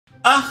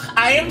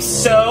I am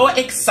so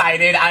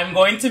excited. I'm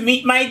going to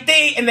meet my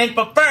date, and then,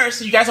 but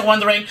first, you guys are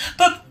wondering,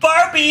 but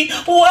Barbie,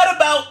 what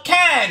about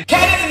Ken?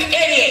 Ken is an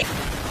idiot.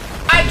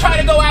 I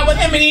tried to go out with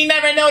him and he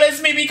never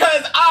noticed me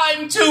because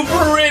I'm too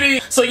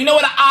pretty. So you know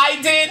what I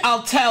did?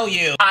 I'll tell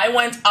you. I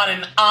went on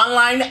an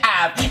online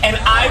app and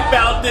I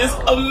found this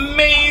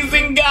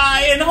amazing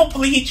guy, and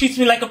hopefully he treats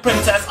me like a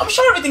princess. I'm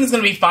sure everything's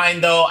gonna be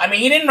fine though. I mean,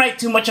 he didn't write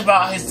too much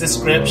about his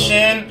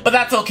description, but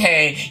that's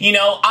okay. You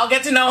know, I'll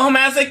get to know him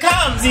as it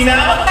comes, you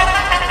know?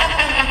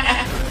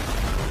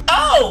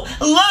 Oh,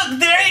 look,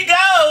 there he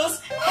goes.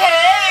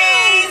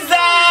 Hey,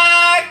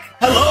 Zach.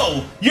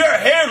 Hello, your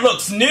hair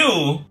looks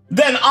new.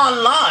 Then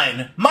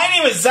online. My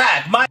name is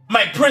Zach,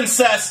 my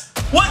princess.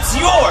 What's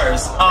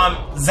yours?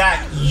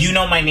 Zach, you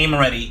know my name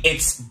already.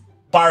 It's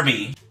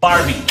Barbie.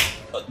 Barbie.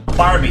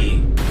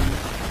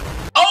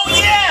 Oh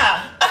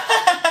yeah!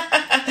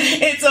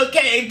 It's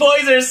okay,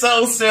 boys are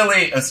so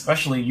silly.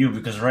 Especially you,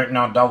 because right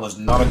now that was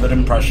not a good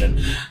impression.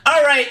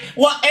 Alright,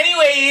 well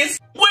anyways,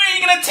 where are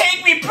you gonna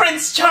take me,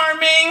 Prince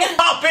Charming?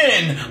 Hop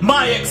in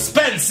my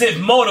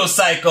expensive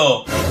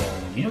motorcycle.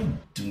 You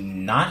do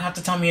not have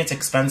to tell me it's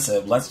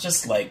expensive. Let's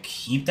just like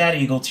keep that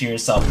ego to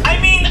yourself.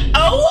 I mean,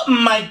 oh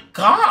my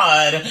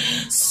god,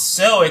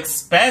 so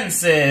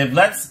expensive.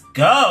 Let's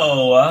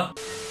go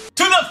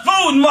to the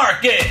food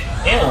market.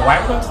 Ew, why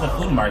are we going to the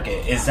food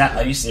market?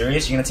 Are you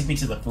serious? You're gonna take me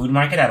to the food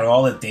market out of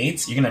all the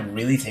dates? You're gonna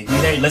really take me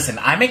there? Listen,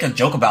 I make a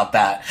joke about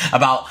that.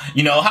 About,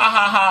 you know, ha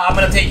ha ha, I'm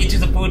gonna take you to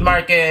the food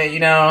market, you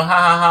know, ha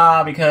ha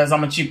ha, because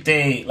I'm a cheap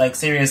date. Like,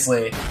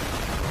 seriously.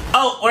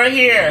 Oh, we're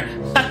here.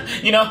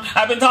 You know,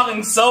 I've been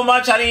talking so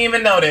much I didn't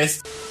even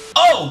notice.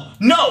 Oh,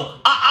 no,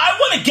 I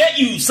want to get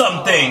you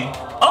something.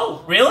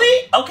 Oh,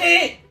 really?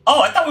 Okay.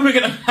 Oh, I thought we were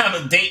gonna have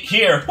a date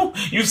here.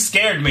 You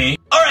scared me.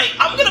 Alright,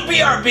 I'm gonna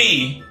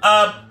BRB.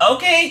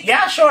 Okay,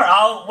 yeah, sure.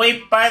 I'll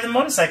wait by the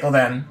motorcycle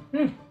then.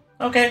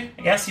 Okay,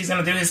 I guess he's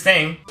gonna do his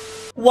thing.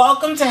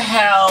 Welcome to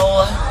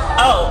hell.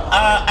 Oh,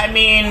 I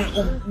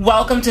mean,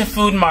 welcome to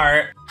Food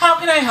Mart. How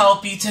can I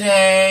help you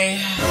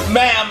today?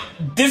 Ma'am,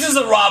 this is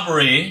a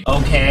robbery.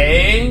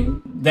 Okay,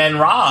 then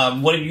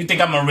rob. What, do you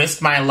think I'm gonna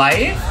risk my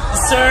life?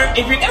 Sir,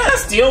 if you're gonna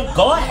steal,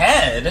 go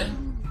ahead.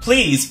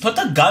 Please, put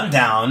the gun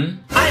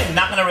down. I am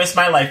not gonna risk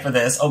my life for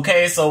this,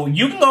 okay? So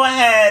you can go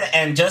ahead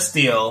and just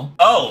steal.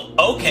 Oh,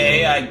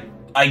 okay,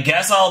 I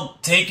guess I'll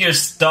take your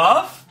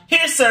stuff?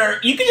 Here, sir,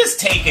 you can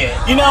just take it.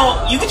 You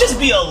know, you could just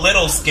be a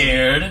little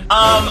scared.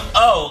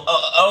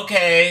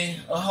 Okay.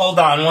 Hold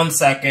on 1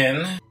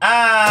 second.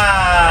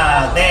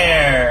 Ah,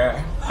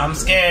 there. I'm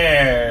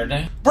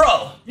scared.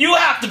 Bro, you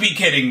have to be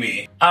kidding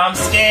me. I'm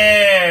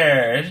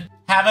scared.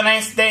 Have a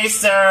nice day,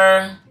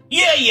 sir.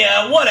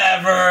 Yeah,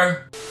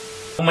 whatever.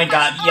 Oh my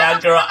god, yeah,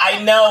 girl,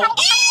 I know.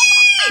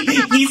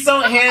 He's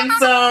so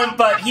handsome,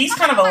 but he's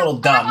kind of a little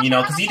dumb, you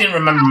know, because he didn't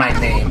remember my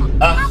name.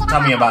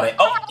 Tell me about it.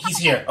 Oh, he's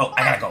here. Oh,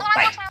 I gotta go.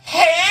 Bye.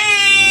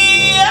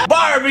 Hey!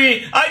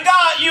 Barbie, I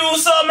got you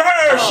some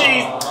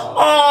Hershey's.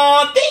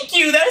 Oh, thank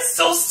you. That is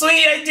so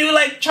sweet. I do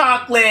like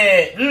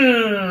chocolate.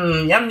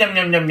 Yum, yum,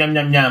 yum, yum, yum,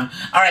 yum, yum.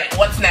 All right,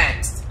 what's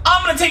next?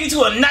 I'm gonna take you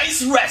to a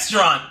nice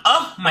restaurant.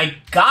 Oh my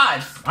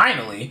god,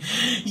 finally.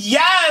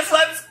 Yes,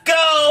 let's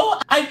go.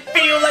 I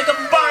feel like a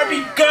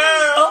Barbie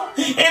girl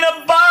in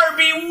a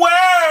Barbie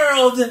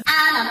world.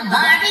 I'm a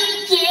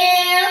Barbie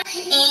girl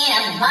in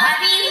a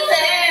Barbie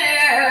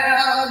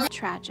world.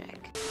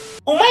 Tragic.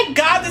 Oh my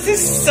god, this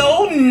is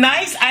so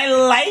nice. I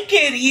like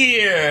it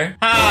here.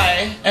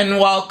 Hi, and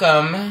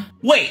welcome.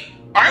 Wait,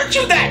 aren't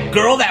you that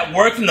girl that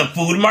worked in the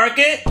food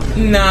market?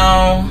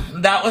 No,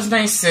 that was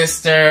my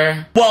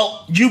sister.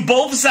 Well, you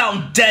both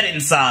sound dead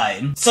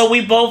inside. So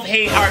we both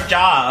hate our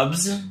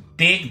jobs.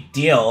 Big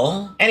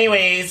deal.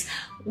 Anyways,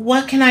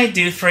 what can I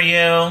do for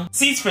you?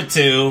 Seats for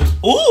 2.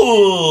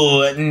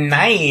 Ooh,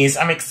 nice.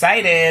 I'm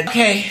excited.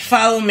 Okay,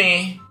 follow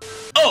me.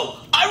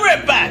 Oh, I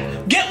read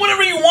back. Get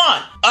whatever you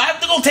want. I have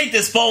to go take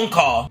this phone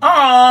call.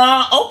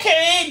 Aw,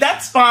 okay,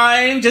 that's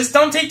fine. Just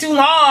don't take too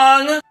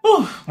long.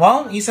 Whew.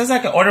 Well, he says I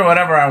can order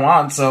whatever I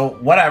want, so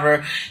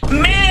whatever.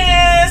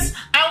 Miss,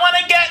 I want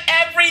to get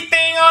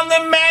everything on the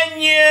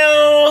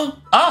menu.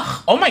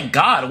 Ugh, oh my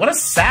god, what a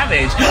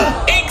savage.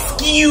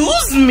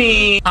 Excuse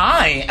me.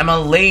 I am a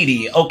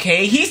lady,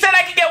 okay? He said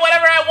I could get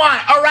whatever I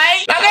want,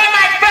 alright? Now get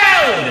my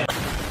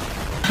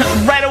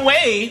food! Right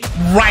away,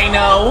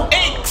 Rhino.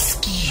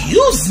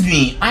 Excuse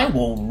me, I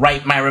will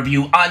write my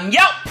review on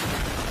Yelp.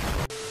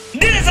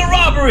 This is a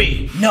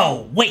robbery.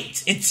 No,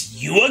 wait, it's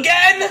you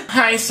again?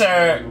 Hi,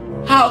 sir.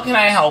 How can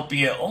I help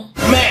you?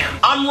 Ma'am,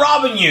 I'm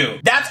robbing you.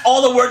 That's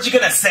all the words you're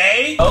gonna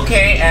say?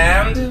 Okay,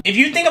 and? If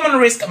you think I'm gonna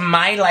risk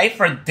my life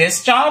for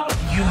this job,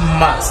 you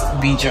must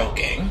be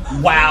joking.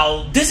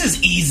 Wow, this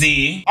is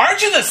easy.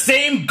 Aren't you the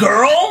same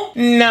girl?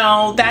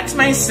 No, that's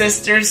my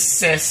sister's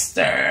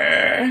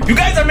sister. You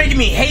guys are making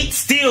me hate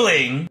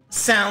stealing.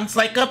 Sounds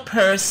like a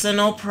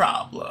personal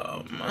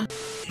problem.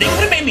 They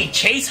could've made me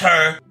chase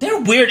her. They're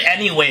weird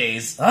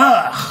anyways.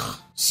 Ugh,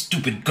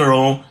 stupid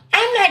girl.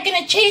 I'm not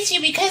gonna chase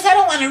you because I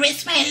don't want to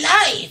risk my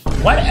life.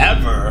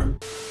 Whatever.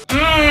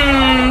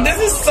 This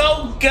is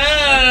so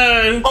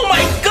good. Oh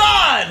my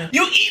god!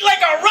 eat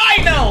like a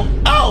rhino!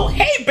 Oh,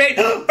 hey, babe.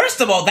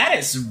 First of all, that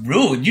is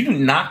rude. You do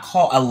not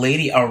call a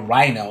lady a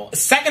rhino.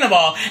 Second of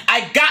all,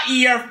 I got you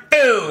your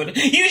food.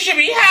 You should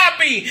be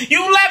happy.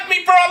 You left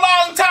me for a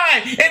long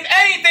time. If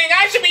anything,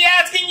 I should be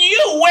asking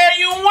you where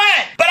you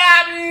went. But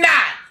I'm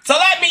not. So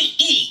let me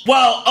eat.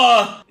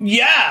 Well,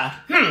 yeah.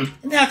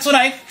 That's what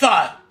I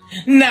thought.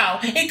 Now,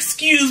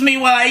 excuse me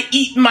while I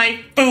eat my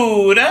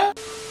food.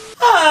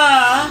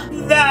 Ah,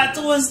 that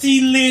was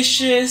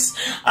delicious.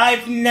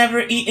 I've never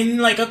eaten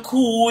like a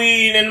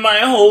queen in my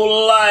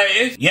whole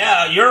life.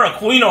 Yeah, you're a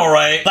queen,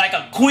 alright. Like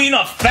a queen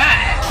of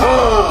fat.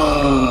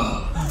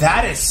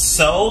 That is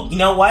so... You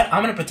know what?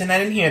 I'm gonna pretend I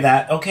didn't hear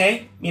that,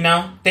 okay? You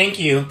know, thank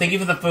you. Thank you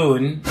for the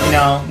food. You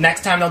know,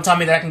 next time don't tell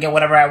me that I can get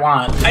whatever I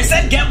want. I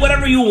said get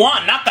whatever you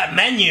want, not that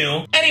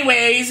menu.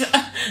 Anyways,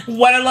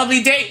 what a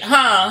lovely date,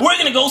 huh? We're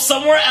gonna go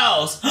somewhere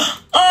else.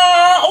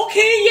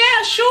 Okay,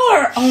 yeah,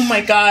 sure. Oh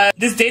my god.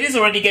 This date is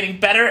already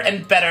getting better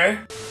and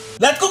better.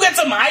 Let's go get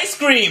some ice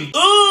cream.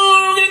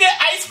 Ooh, we're gonna get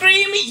ice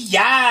cream?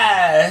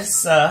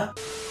 Yes.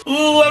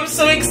 Ooh, I'm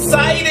so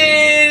excited.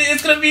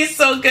 It's gonna be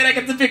so good. I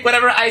get to pick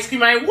whatever ice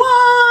cream I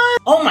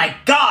want. Oh my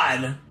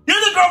god.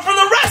 You're the girl from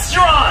the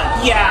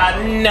restaurant.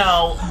 Yeah,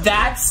 no.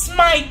 That's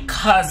my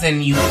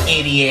cousin, you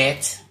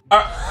idiot.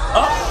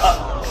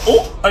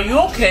 Are you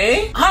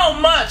okay? How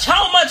much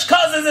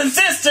cousins and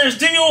sisters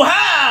do you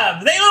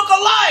have? They look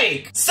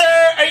alike.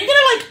 Sir, are you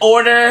gonna like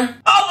order?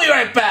 I'll be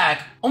right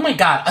back. Oh my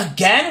god,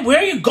 again? Where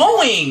are you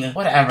going?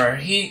 Whatever,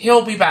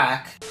 he'll be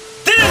back.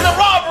 This is a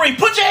robbery!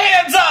 Put your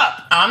hands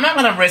up! I'm not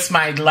gonna risk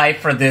my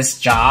life for this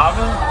job.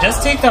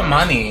 Just take the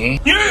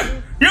money.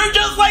 You're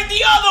just like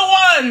the other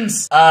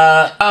ones!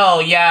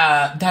 Oh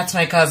yeah, that's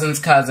my cousin's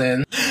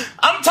cousin.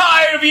 I'm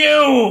tired of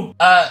you!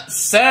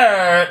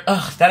 Sir,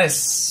 ugh, that is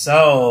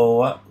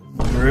so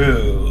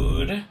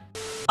rude.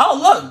 Oh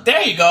look,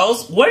 there he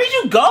goes. Where did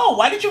you go?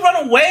 Why did you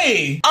run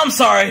away? I'm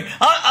sorry,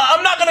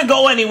 I'm not gonna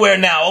go anywhere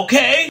now,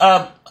 okay?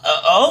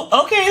 Oh,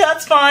 okay,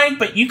 that's fine.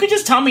 But you could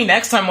just tell me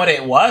next time what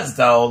it was,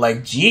 though.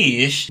 Like,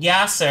 geesh.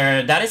 Yeah,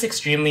 sir, that is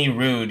extremely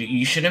rude.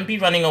 You shouldn't be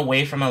running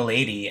away from a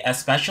lady,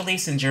 especially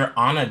since you're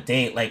on a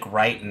date, like,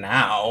 right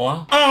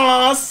now.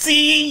 Aw,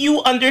 see?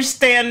 You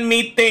understand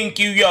me. Thank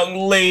you, young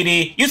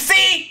lady. You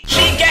see?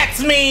 She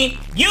gets me.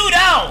 You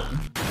don't.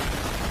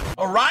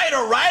 Alright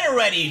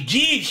already.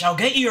 Geesh, I'll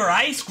get you your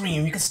ice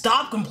cream. You can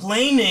stop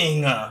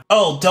complaining.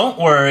 Oh, don't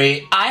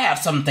worry. I have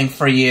something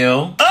for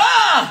you.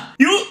 Ah!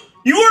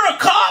 You were a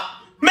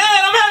cop? Man,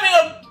 I'm having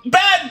a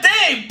bad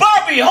day.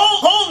 Barbie,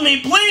 hold me,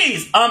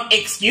 please.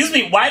 Excuse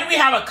me, why do we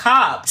have a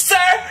cop? Sir,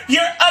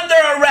 you're under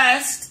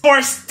arrest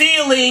for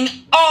stealing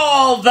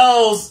all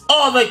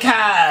the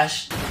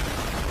cash.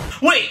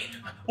 Wait,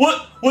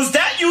 what? Was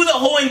that you the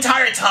whole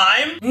entire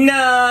time?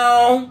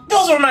 No,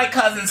 those were my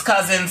cousins.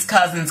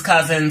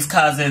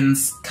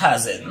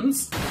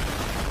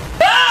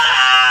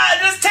 Ah!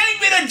 Just take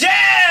me to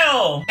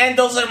jail! And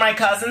those are my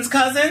cousins,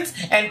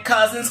 and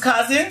cousins,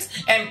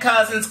 and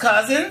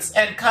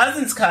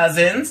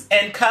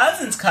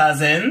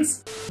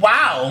cousins.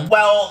 Wow.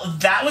 Well,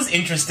 that was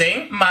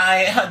interesting.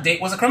 My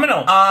date was a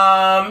criminal.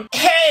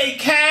 Hey,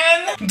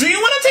 Ken, do you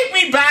want to take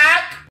me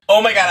back?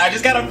 Oh my god, I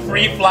just got a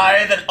free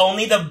flyer that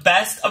only the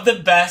best of the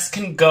best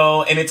can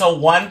go, and it's a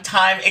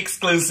one-time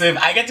exclusive.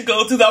 I get to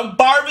go to the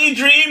Barbie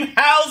Dream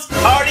House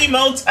Party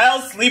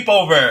Motel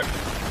Sleepover.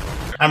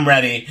 I'm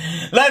ready.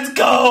 Let's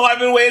go! I've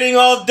been waiting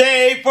all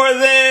day for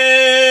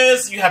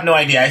this! You have no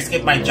idea, I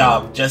skipped my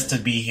job just to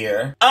be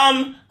here.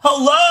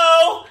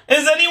 Hello?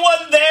 Is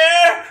anyone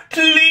there?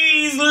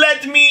 Please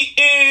let me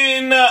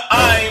in!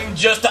 I'm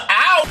just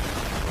out!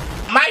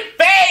 My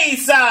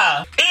face!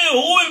 Ew,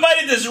 who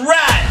invited this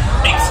rat?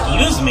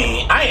 Excuse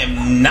me, I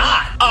am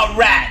not a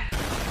rat!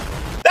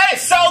 That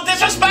is so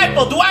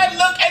disrespectful! Do I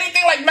look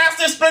anything like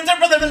Master Splinter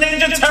for the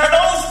Ninja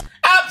Turtles?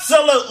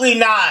 Absolutely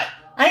not!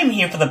 I am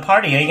here for the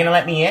party. Are you gonna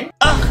let me in?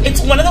 Ugh,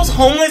 it's one of those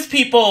homeless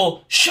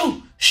people.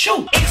 Shoot.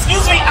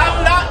 Excuse me,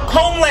 I'm not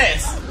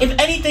homeless. If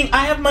anything,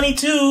 I have money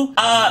too.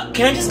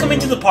 Can I just come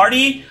into the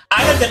party?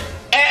 I heard that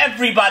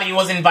everybody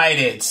was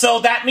invited, so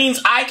that means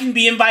I can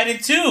be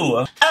invited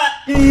too.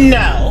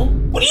 No.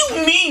 What do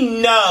you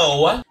mean,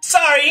 no?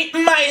 Sorry,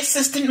 my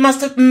assistant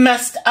must have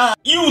messed up.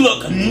 You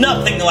look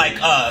nothing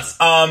like us.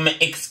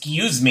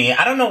 Excuse me.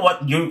 I don't know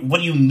what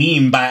you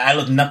mean by I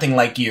look nothing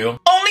like you.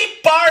 Only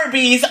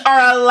Barbies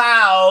are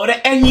allowed,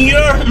 and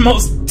you're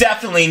most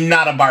definitely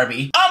not a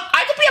Barbie.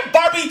 I could be a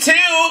Barbie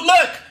too.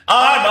 Look,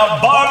 I'm a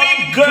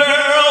Barbie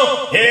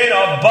girl in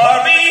a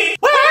Barbie.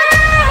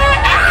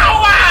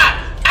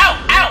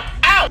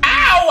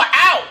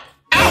 Ow!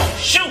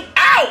 Shoot!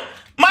 Ow!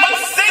 My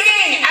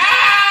singing!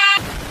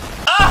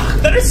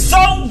 That is so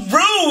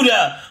rude!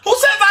 Who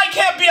says I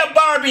can't be a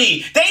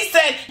Barbie? They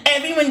said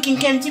everyone can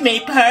come to my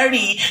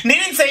party. They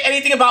didn't say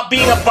anything about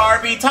being a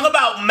Barbie. Talk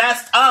about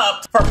messed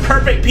up. For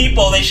perfect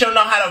people, they should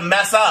know how to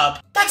mess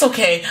up. That's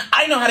okay.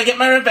 I know how to get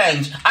my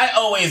revenge. I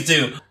always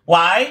do.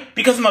 Why?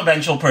 Because I'm a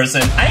vengeful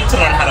person. I need to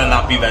learn how to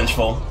not be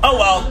vengeful. Oh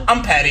well,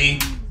 I'm petty.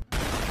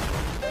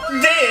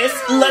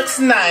 This looks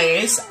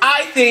nice.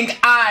 I think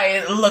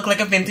I look like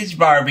a vintage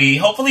Barbie.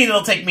 Hopefully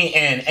it'll take me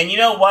in. And you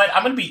know what?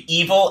 I'm gonna be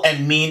evil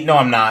and mean. No,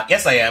 I'm not.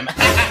 Yes, I am.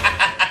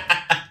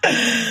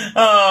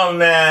 Oh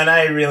man,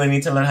 I really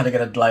need to learn how to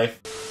get a life.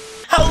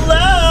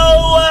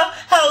 Hello?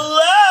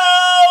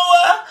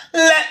 Hello?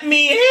 Let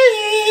me in.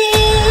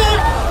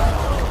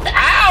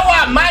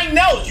 Ow, my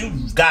nose. You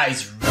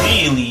guys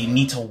really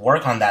need to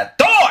work on that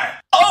door.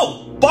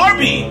 Oh,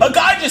 Barbie, a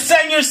guy just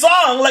sang your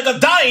song like a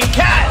dying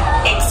cat.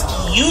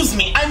 Excuse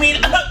me, I mean,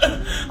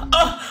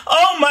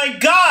 oh my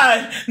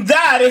god,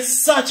 that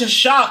is such a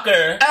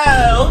shocker.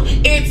 Oh,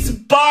 it's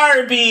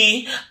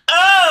Barbie.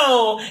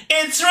 Oh,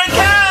 it's Raquel.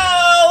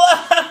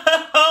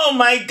 Oh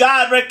my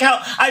god, Raquel,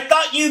 I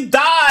thought you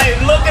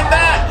died. Look at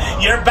that.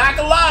 You're back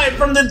alive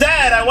from the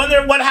dead. I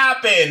wonder what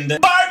happened.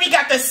 Barbie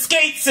got the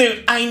skate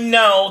suit. I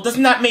know.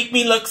 Doesn't that make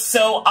me look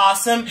so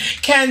awesome?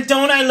 Ken,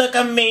 don't I look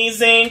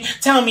amazing?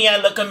 Tell me I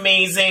look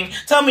amazing.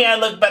 Tell me I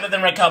look better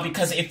than Raquel,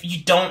 because if you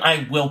don't,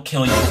 I will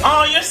kill you.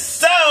 Oh, you're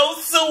so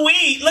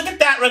sweet. Look at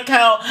that,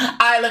 Raquel.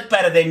 I look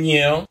better than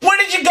you. Where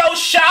did you go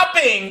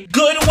shopping?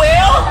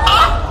 Goodwill?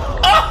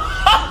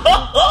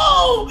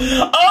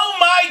 Oh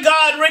my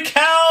god,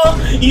 Raquel.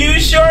 You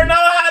sure know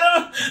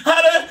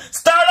how to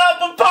start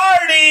up a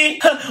party.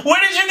 Where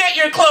did you get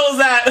your clothes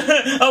at?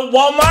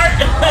 Walmart?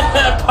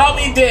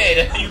 Probably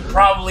did. You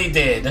probably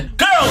did.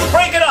 Girls,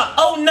 break it up.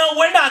 Oh no,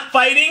 we're not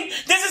fighting.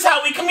 This is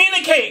how we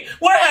communicate.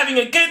 We're having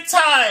a good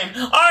time.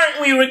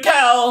 Aren't we,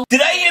 Raquel?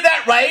 Did I hear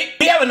that right?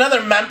 We have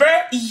another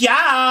member?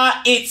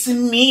 Yeah, it's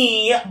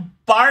me.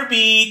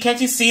 Barbie, can't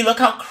you see? Look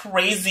how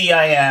crazy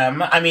I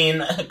am. I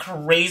mean,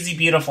 crazy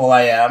beautiful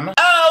I am.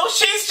 Oh,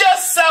 she's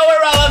just so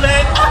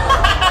irrelevant.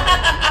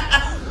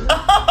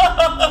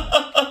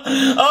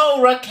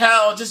 Oh,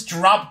 Raquel, just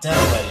drop dead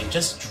already.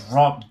 Just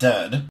drop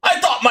dead. I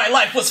thought my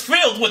life was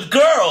filled with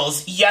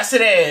girls. Yes,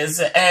 it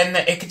is. And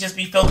it could just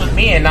be filled with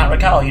me and not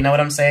Raquel. You know what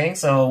I'm saying?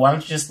 So why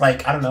don't you just,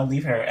 like, I don't know,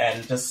 leave her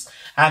and just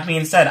have me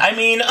instead. I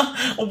mean,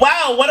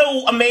 wow, what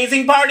an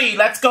amazing party.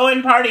 Let's go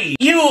and party.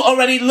 You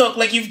already look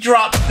like you've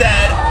dropped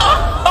dead.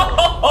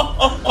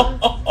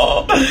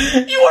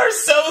 You are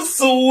so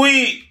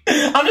sweet.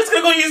 I'm just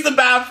gonna go use the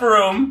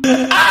bathroom.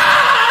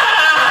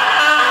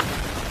 Ah!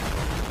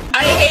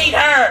 I hate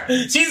her.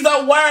 She's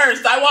the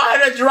worst. I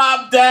want her to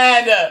drop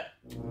dead.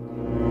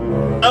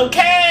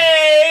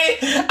 Okay,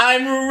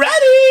 I'm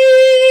ready.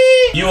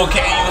 You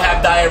okay? You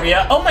have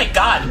diarrhea? Oh my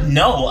god,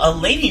 no. A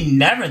lady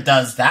never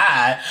does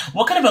that.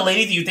 What kind of a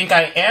lady do you think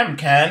I am,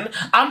 Ken?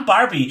 I'm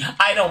Barbie.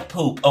 I don't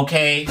poop,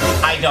 okay?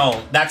 I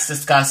don't. That's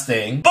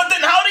disgusting. But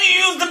then how do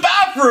you use the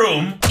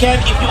bathroom? Ken,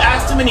 if you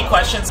ask too many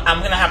questions,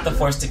 I'm gonna have the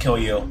force to kill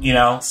you, you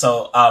know?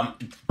 So,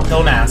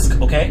 don't ask,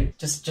 okay?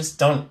 Just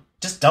don't.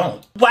 Just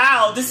don't.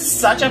 Wow, this is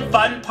such a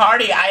fun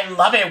party. I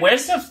love it.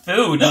 Where's the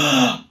food?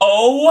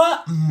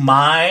 Oh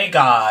my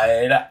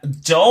god.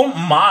 Don't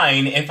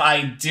mind if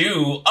I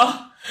do.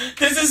 Oh,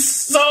 this is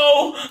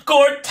so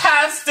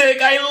gortastic.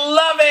 I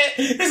love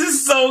it. This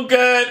is so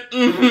good.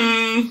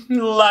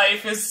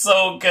 Life is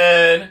so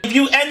good. If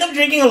you end up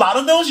drinking a lot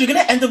of those, you're gonna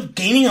end up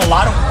gaining a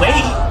lot of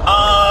weight.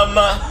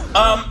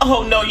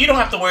 Oh no, you don't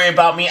have to worry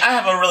about me. I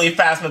have a really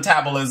fast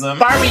metabolism.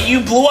 Barbie, you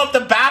blew up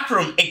the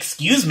bathroom.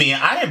 Excuse me,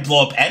 I didn't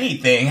blow up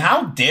anything.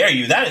 How dare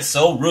you? That is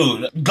so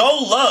rude. Go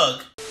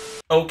look.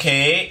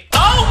 Okay.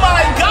 Oh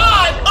my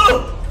god!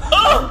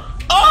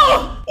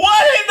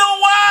 What in the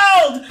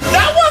world?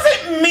 That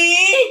wasn't me!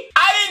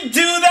 I didn't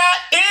do that!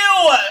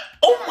 Ew!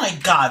 Oh my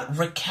god,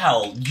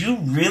 Raquel, you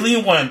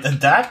really went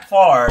that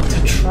far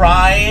to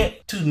try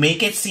to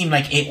make it seem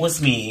like it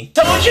was me.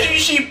 Told you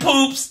she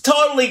poops.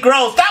 Totally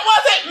gross. That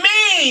wasn't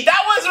me!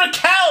 That was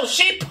Raquel!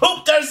 She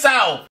pooped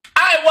herself!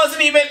 I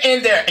wasn't even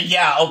in there.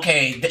 Yeah,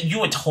 okay, you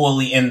were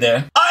totally in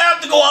there. I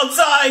have to go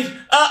outside!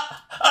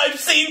 I've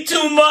seen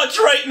too much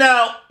right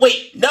now.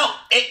 Wait, no,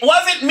 it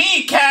wasn't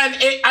me, Ken.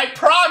 I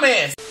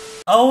promise.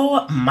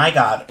 Oh my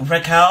god,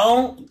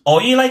 Raquel,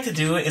 all you like to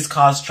do is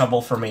cause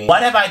trouble for me.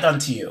 What have I done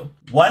to you?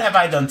 What have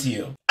I done to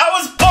you? I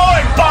was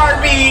born,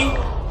 Barbie!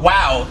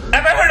 Wow,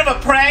 ever heard of a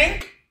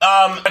prank?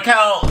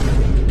 Raquel,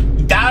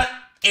 that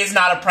is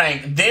not a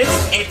prank.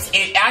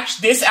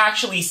 This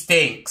actually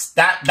stinks.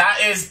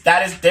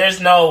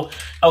 There's no,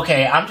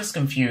 okay, I'm just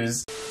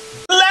confused.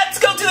 Let's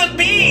go to the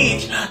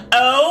beach!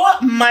 Oh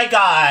my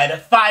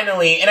god,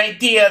 finally, an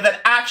idea that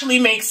actually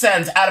makes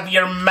sense out of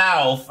your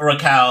mouth,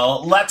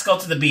 Raquel. Let's go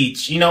to the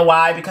beach. You know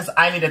why? Because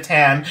I need a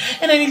tan,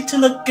 and I need to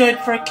look good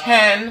for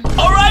Ken.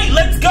 Alright,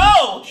 let's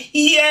go!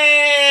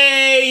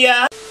 Yay!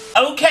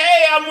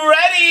 Okay, I'm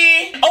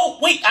ready! Oh,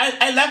 wait,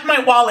 I left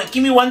my wallet.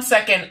 Give me 1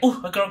 second.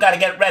 Ooh, a girl gotta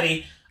get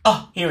ready.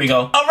 Oh, here we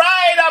go.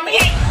 Alright, I'm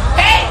here!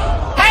 Hey!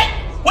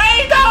 Where are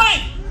you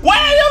going? Where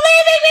are you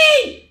leaving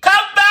me? Come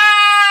back!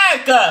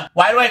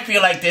 Why do I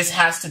feel like this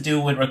has to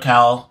do with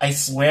Raquel? I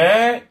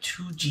swear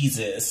to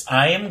Jesus,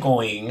 I am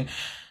going.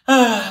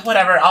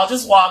 Whatever, I'll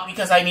just walk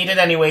because I need it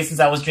anyway since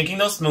I was drinking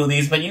those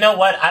smoothies. But you know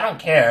what? I don't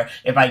care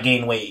if I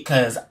gain weight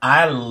because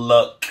I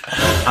look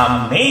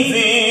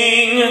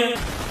amazing.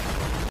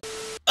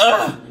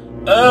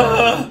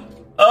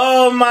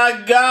 Oh my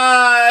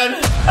god!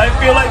 I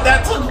feel like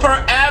that took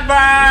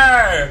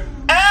forever!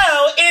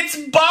 Oh, it's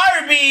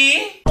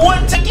Barbie!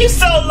 What took you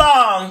so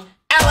long?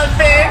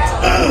 Elephant?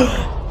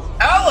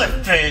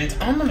 Elephant?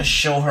 I'm gonna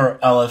show her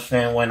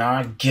elephant when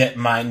I get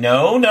my...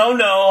 No,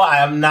 I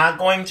am not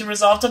going to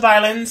resort to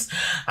violence.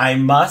 I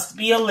must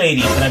be a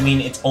lady, but I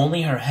mean, it's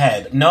only her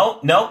head. No,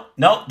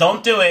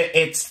 don't do it.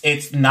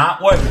 It's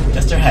not worth...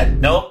 Just her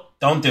head. Nope.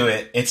 Don't do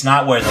it. It's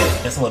not worth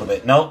it. Just a little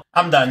bit. Nope.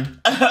 I'm done.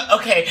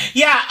 Okay.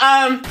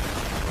 Yeah,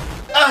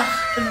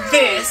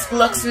 this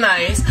looks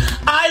nice.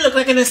 I look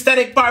like an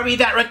aesthetic Barbie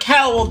that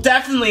Raquel will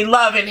definitely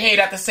love and hate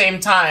at the same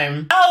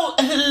time. Oh,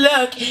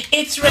 look.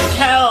 It's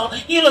Raquel.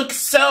 You look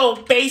so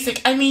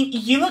basic. I mean,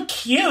 you look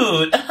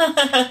cute.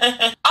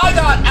 I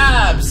got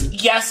abs.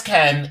 Yes,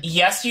 Ken.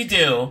 Yes, you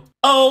do.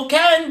 Oh,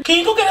 Ken, can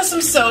you go get us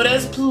some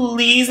sodas,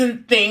 please,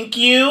 and thank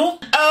you?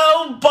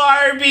 Oh,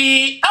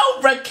 Barbie.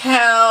 Oh,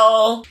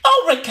 Raquel.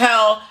 Oh,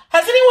 Raquel,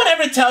 has anyone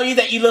ever tell you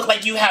that you look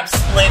like you have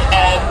split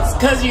ends?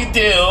 'Cause you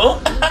do.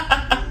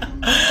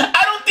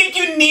 I don't think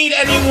you need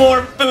any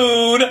more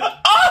food.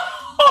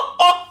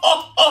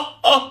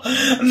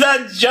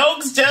 The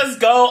jokes just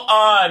go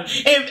on.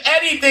 If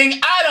anything,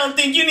 I don't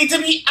think you need to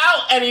be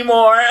out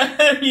anymore.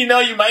 You know,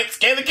 you might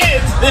scare the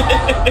kids.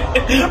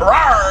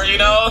 Rawr, you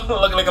know,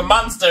 looking like a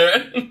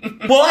monster.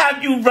 We'll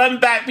have you run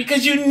back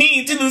because you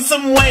need to lose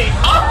some weight.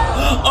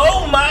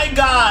 Oh my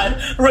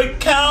god.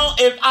 Raquel,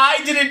 if I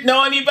didn't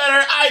know any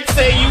better, I'd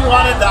say you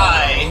want to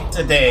die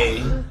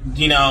today.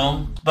 You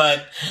know,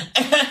 but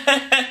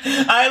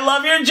I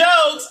love your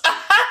jokes.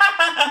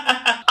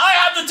 I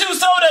have the 2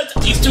 sodas.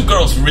 These 2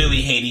 girls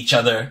really hate each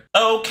other.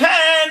 Oh,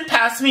 Ken,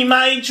 pass me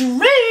my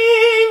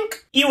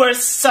drink. You are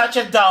such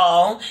a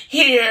doll.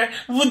 Here,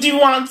 do you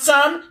want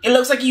some? It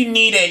looks like you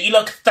need it. You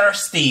look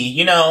thirsty,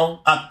 you know,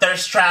 a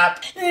thirst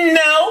trap.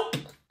 Nope.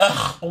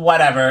 Ugh,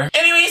 whatever.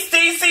 Anyway,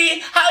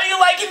 Stacy, how are you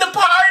liking the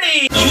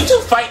party? You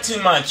 2 fight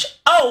too much.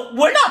 Oh,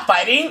 we're not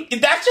fighting.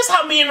 That's just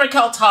how me and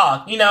Raquel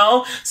talk, you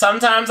know?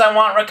 Sometimes I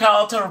want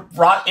Raquel to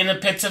rot in the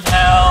pits of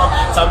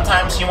hell.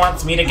 Sometimes she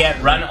wants me to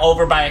get run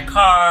over by a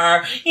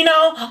car. You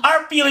know,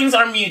 our feelings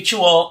are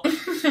mutual.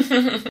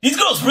 These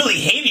girls really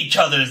hate each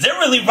other. They're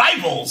really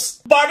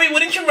rivals. Barbie,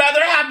 wouldn't you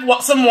rather have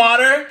some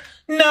water?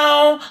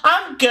 No,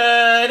 I'm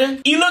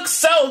good. You look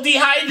so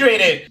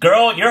dehydrated.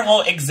 Girl, your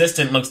whole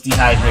existence looks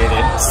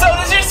dehydrated. So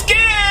does your skin!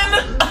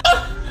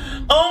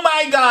 Oh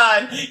my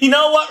god. You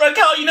know what,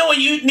 Raquel? You know what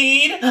you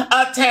need?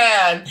 A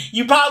tan.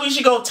 You probably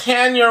should go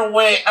tan your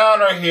way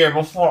out of here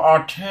before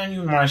I tan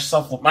you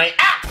myself with my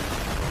app.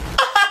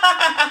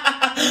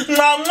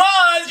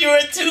 Mwah, you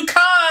were too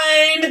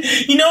kind.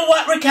 You know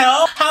what,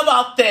 Raquel? How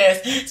about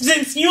this?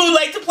 Since you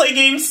like to play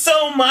games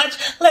so much,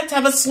 let's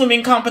have a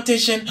swimming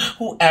competition.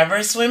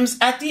 Whoever swims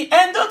at the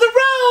end of the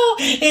row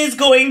is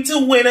going to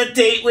win a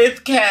date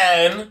with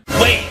Ken.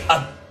 Wait,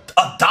 a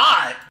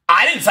dot?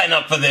 I didn't sign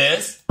up for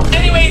this.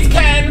 Anyways,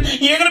 Ken,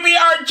 you're gonna be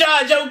our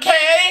judge,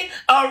 okay?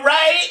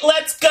 Alright,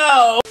 let's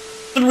go.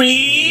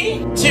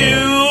 3,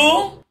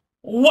 2,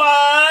 1,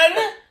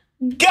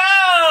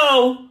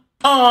 go!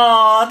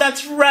 Aw,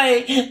 that's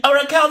right.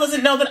 Raquel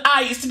doesn't know that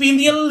I used to be in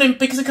the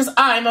Olympics because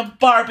I'm a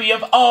Barbie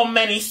of all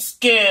many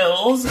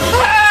skills.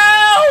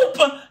 Help!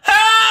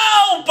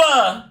 Help!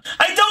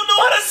 I don't know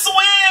how to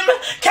swim!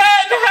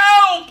 Ken,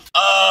 help!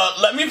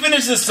 Let me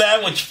finish the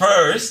sandwich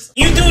first.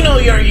 You do know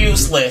you're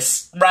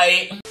useless,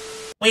 right?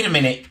 Wait a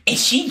minute,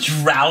 is she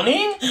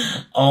drowning?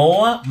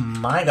 Oh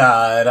my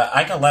god,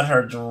 I can let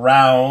her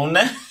drown.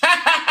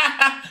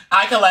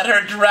 I can let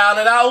her drown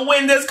and I'll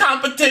win this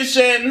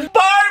competition.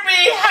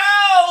 Barbie,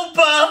 help!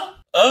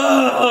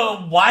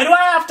 Ugh, why do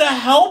I have to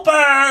help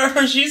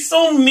her? She's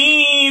so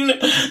mean.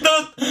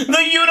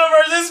 The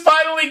universe is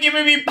finally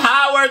giving me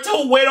power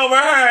to win over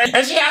her,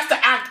 and she has to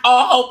act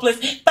all hopeless.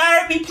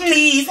 Barbie,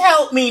 please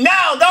help me.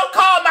 No, don't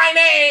call my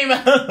name.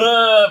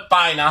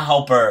 Fine, I'll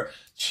help her.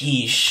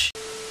 Sheesh.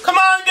 Come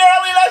on,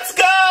 girlie, let's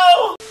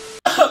go.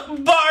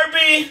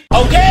 Barbie.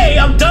 Okay,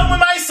 I'm done with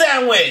my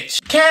sandwich.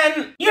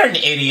 Ken, you're an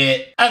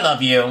idiot. I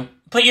love you,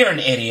 but you're an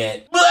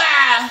idiot.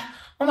 Blah!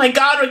 Oh my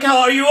god, Raquel,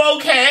 are you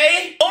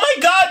okay? Oh my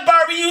god,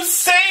 Barbie, you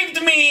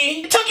saved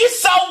me. It took you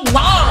so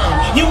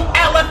long, you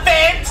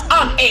elephant.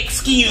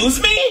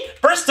 Excuse me?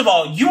 First of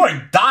all, you are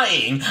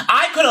dying.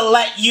 I could have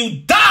let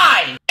you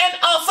die. And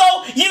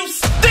also, you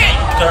stink,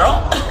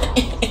 girl.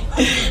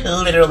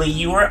 Literally,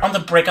 you were on the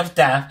brink of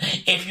death.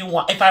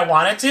 If I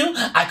wanted to,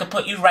 I could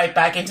put you right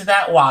back into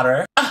that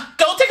water.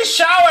 Go take a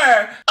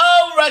shower.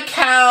 Oh,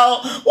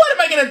 Raquel, what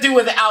am I gonna do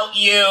without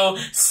you?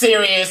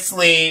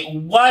 Seriously,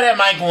 what am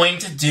I going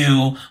to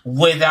do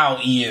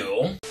without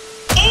you?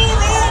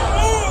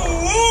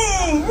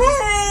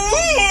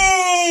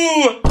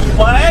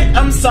 What?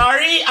 I'm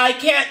sorry, I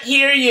can't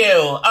hear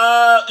you.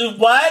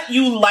 What?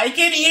 You like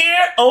it here?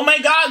 Oh my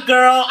god,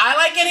 girl, I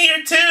like it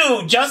here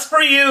too, just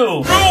for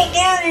you.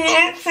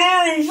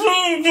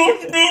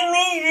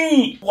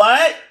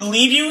 What?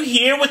 Leave you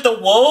here with the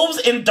wolves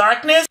in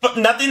darkness, but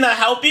nothing to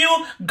help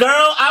you? Girl,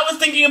 I was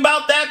thinking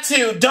about that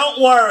too, don't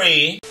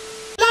worry.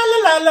 La la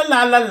la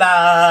la la la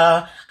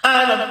la.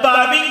 I'm a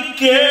Barbie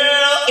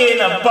girl in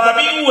a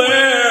Barbie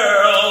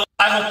world.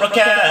 I hope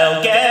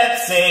Raquel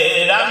gets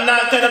it. I'm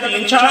not gonna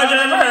be in charge of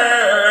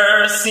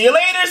her. See you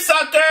later,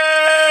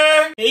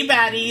 sucker! Hey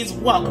baddies,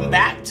 welcome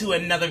back to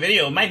another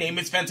video. My name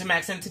is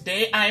Phantommaxx and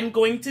today I'm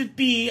going to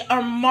be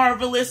our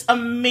marvelous,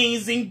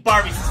 amazing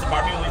Barbie. Since the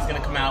Barbie movie is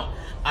gonna come out,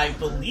 I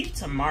believe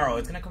tomorrow.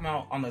 It's gonna come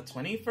out on the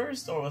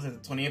 21st or was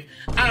it the 20th?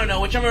 I don't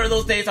know, whichever of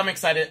those days. I'm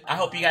excited. I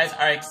hope you guys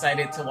are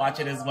excited to watch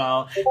it as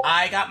well.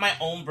 I got my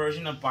own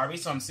version of Barbie,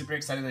 so I'm super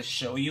excited to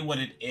show you what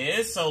it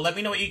is. So let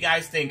me know what you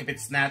guys think, if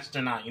it's snatched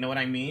or not. You know what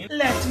I mean?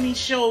 Let me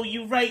show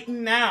you right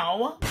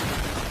now.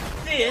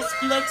 This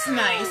looks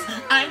nice.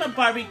 I'm a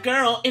Barbie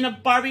girl in a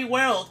Barbie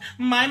world.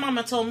 My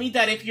mama told me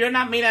that if you're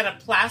not made out of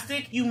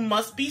plastic, you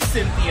must be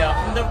Cynthia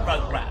from the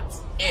Rugrats.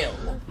 Ew.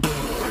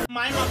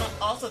 My mama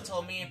also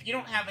told me if you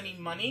don't have any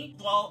money,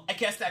 well, I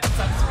guess that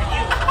sucks for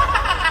you.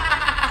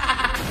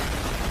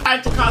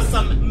 Time to cause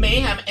some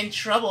mayhem and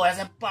trouble as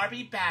a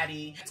Barbie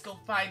baddie. Let's go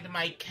find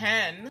my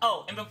Ken.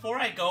 Oh, and before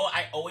I go,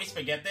 I always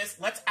forget this.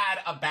 Let's add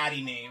a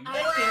baddie name.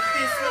 I think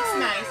this looks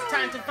nice.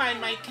 Time to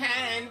find my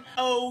Ken.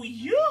 Oh,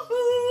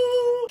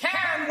 yoo-hoo!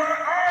 Ken, where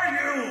are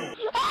you?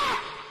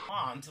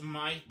 On to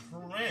my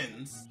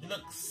prince. He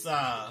looks,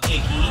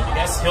 icky. I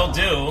guess he'll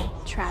do.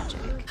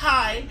 Tragic.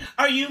 Hi,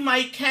 are you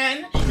my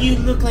Ken? You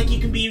look like you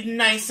can be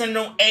nice and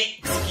no.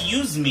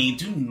 Excuse me,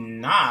 do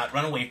not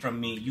run away from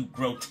me, you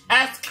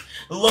grotesque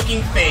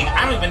looking thing.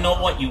 I don't even know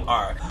what you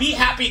are. Be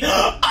happy.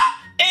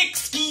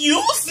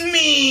 Excuse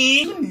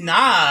me!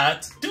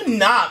 Do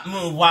not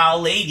move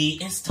while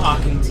lady is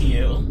talking to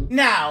you.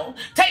 Now,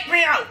 take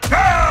me out!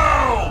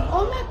 No!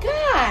 Oh my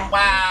god!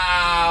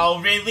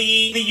 Wow,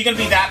 really? You're gonna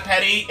be that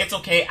petty? It's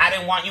okay, I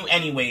didn't want you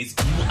anyways,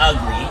 you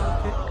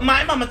ugly.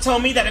 My mama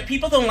told me that if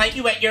people don't like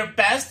you at your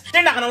best,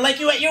 they're not gonna like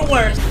you at your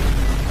worst.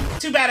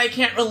 Too bad I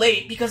can't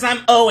relate, because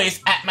I'm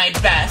always at my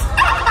best.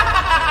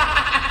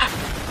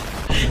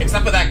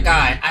 Except for that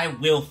guy, I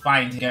will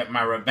find to get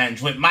my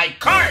revenge with my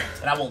cart!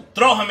 And I will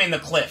throw him in the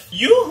cliff.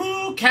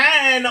 Yoo-hoo,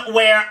 Ken,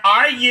 where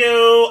are you?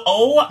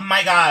 Oh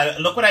my god,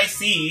 look what I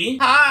see.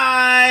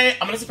 Hi!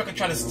 I'm gonna see if I can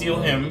try to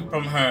steal him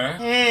from her.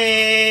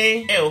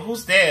 Hey! Ew,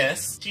 who's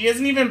this? She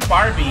isn't even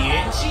Barbie.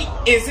 She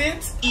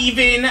isn't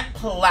even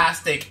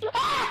plastic.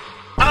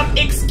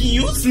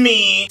 Excuse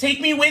me. Take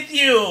me with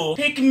you.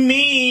 Pick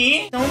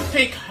me. Don't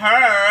pick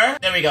her.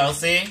 There we go,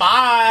 see?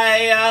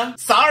 Bye.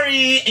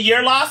 Sorry,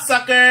 you're lost,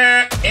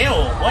 sucker. Ew,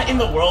 what in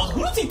the world?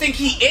 Who does he think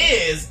he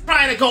is?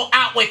 Trying to go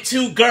out with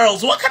two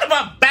girls. What kind of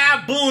a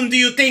baboon do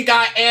you think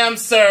I am,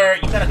 sir?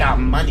 You gotta got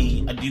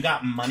money. Do you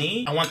got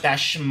money? I want that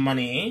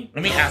shmoney.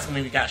 Let me ask him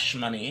if you got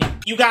shmoney.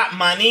 You got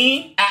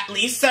money? At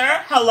least,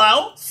 sir?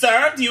 Hello?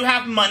 Sir, do you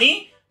have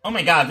money? Oh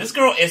my god, this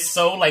girl is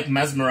so, like,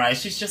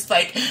 mesmerized. She's just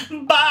like,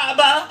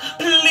 Baba,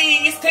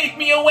 please take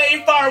me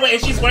away, far away.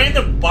 And she's wearing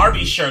the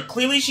Barbie shirt.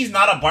 Clearly, she's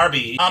not a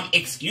Barbie.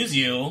 Excuse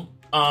you.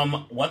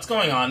 What's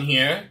going on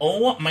here?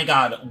 Oh my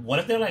god, what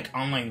if they're, like,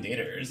 online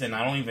daters and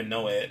I don't even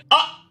know it?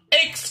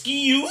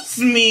 Excuse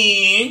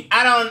me.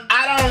 I don't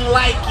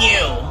like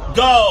you.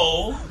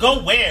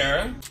 Go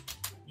where?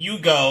 You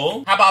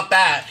go. How about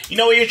that? You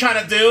know what you're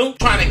trying to do?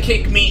 Trying to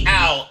kick me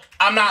out.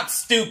 I'm not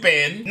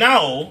stupid.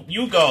 No,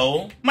 you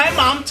go. My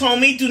mom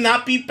told me do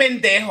not be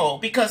pendejo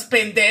because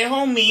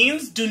pendejo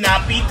means do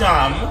not be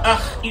dumb.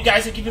 Ugh, you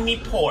guys are giving me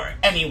poor.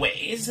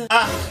 Anyways,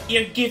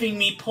 you're giving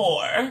me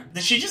poor.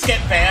 Did she just get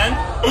banned?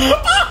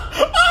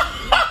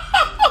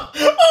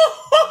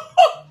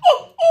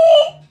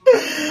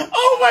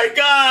 Oh my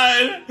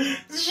god.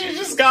 She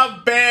just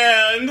got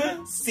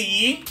banned.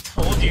 See?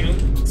 Told you.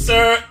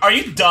 Sir, are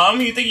you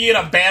dumb? You think you're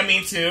gonna ban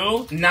me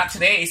too? Not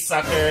today,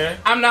 sucker.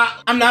 I'm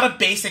not a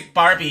basic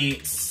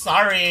Barbie.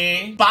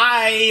 Sorry.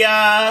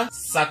 Bye,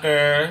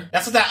 sucker.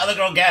 That's what that other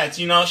girl gets,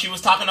 you know? She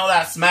was talking all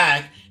that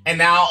smack, and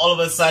now all of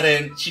a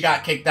sudden, she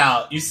got kicked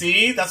out. You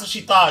see? That's what she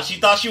thought. She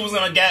thought she was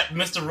gonna get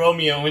Mr.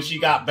 Romeo when she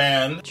got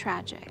banned.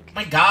 Tragic.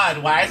 My god,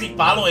 why is he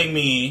following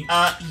me?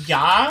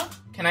 Yeah?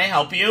 Can I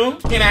help you?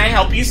 Can I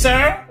help you,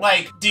 sir?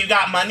 Like, do you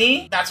got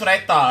money? That's what I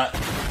thought.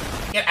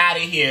 Get out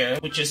of here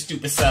with your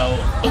stupid self.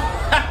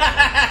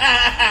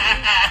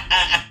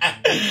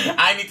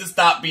 I need to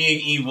stop being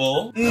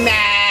evil. Nah.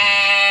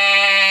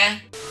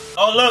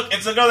 Oh look,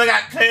 it's a girl that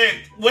got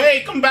kicked.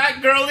 Wait, come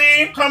back,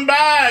 girlie. Come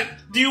back.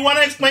 Do you want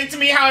to explain to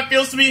me how it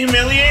feels to be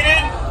humiliated?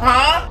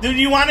 Huh? Do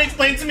you want to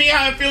explain to me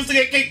how it feels to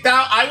get kicked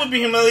out? I would be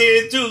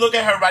humiliated too. Look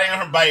at her riding on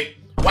her bike.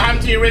 What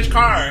happened to your rich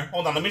car?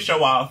 Hold on, let me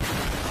show off.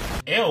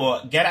 Ew,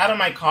 get out of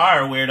my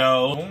car,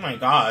 weirdo. Oh my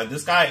god,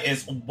 this guy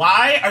is...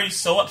 Why are you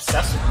so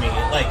obsessed with me?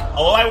 Like,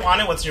 all I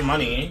wanted was your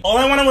money. All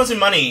I wanted was your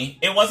money.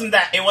 It wasn't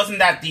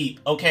that deep,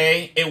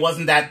 okay? It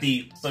wasn't that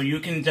deep. So you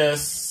can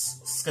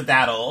just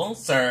skedaddle,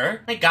 sir.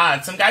 My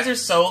god, some guys are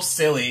so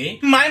silly.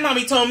 My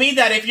mommy told me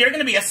that if you're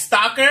gonna be a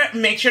stalker,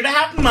 make sure to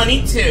have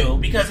money too.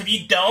 Because if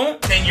you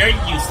don't, then you're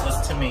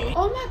useless to me.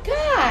 Oh my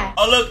god.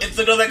 Oh look, it's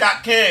the girl that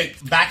got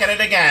kicked. Back at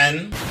it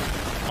again.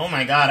 Oh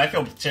my god, I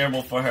feel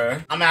terrible for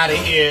her. I'm out of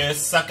here,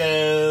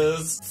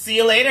 suckers. See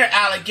you later,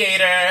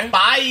 alligator.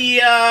 Bye.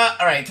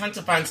 Alright, time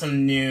to find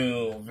some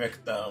new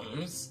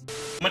victims.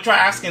 I'm gonna try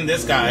asking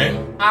this guy.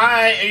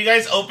 Hi, are you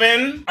guys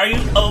open? Are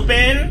you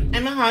open?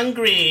 I'm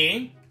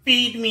hungry.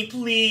 Feed me,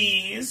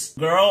 please.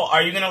 Girl,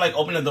 are you gonna like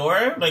open the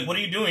door? Like, what are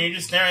you doing? You're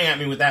just staring at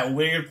me with that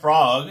weird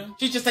frog.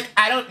 She's just like,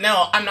 I don't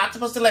know. I'm not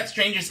supposed to let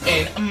strangers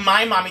in.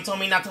 My mommy told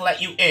me not to let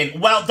you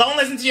in. Well, don't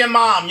listen to your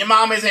mom. Your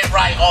mom isn't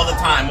right all the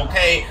time,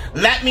 okay?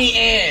 Let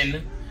me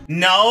in.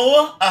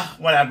 No?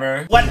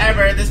 Whatever.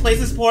 Whatever. This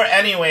place is poor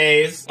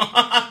anyways. Look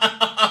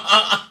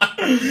at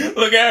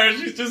her.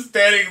 She's just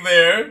standing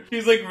there.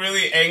 She's like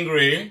really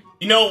angry.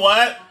 You know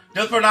what?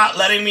 Just for not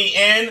letting me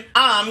in,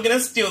 I'm gonna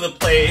steal the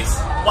place.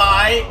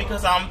 Why?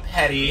 Because I'm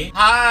petty.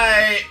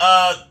 Hi,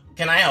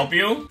 can I help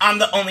you? I'm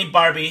the only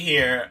Barbie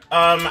here.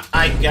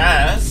 I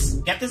guess.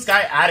 Get this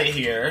guy out of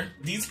here.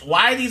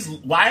 Why are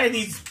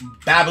these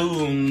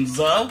baboons?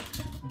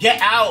 Get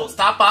out!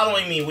 Stop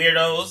following me,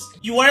 weirdos.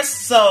 You are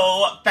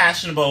so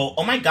fashionable.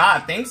 Oh my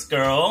god, thanks,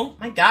 girl. Oh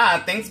my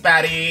god, thanks,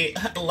 baddie.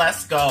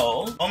 Let's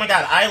go. Oh my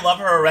god, I love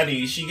her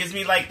already. She gives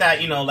me like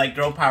that, you know, like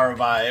girl power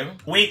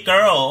vibe. Wait,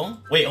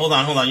 girl. Wait, hold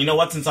on. You know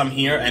what? Since I'm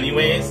here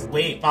anyways,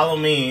 wait, follow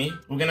me.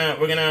 We're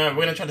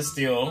gonna try to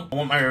steal. I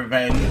want my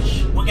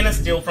revenge. We're gonna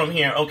steal from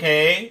here,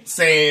 okay?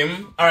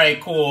 Same.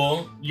 Alright,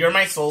 cool. You're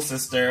my soul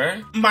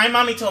sister. My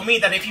mommy told me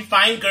that if you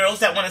find girls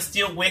that want to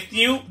steal with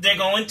you, they're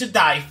going to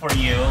die for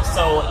you.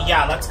 So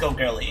yeah, let's go,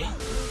 girly.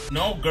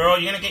 No, girl,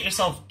 you're gonna get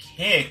yourself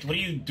kicked. What are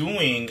you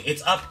doing?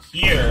 It's up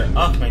here.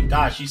 Oh my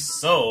gosh, she's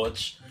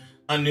such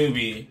a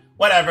newbie.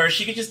 Whatever,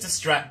 she could just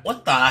distract.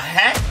 What the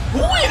heck? Who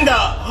in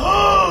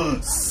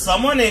the?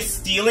 Someone is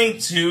stealing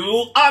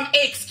too?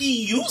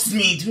 Excuse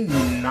me, do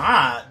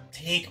not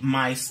take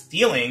my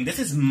stealing. This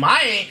is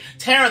my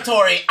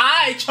territory.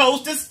 I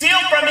chose to steal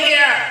from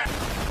here.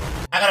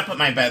 I gotta put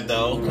my bed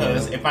though,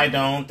 because if I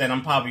don't, then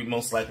I'm probably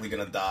most likely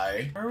gonna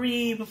die.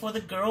 Hurry, before the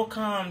girl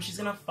comes. She's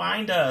gonna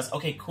find us.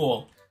 Okay,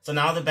 cool. So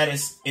now the bed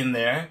is in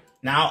there.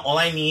 Now all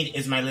I need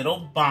is my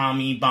little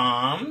bomby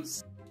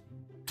bombs.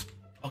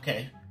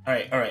 Okay,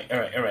 alright.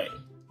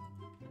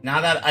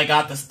 Now that I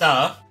got the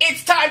stuff,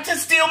 it's time to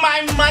steal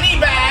my money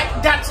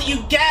back! That's what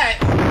you get,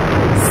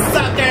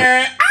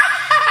 sucker!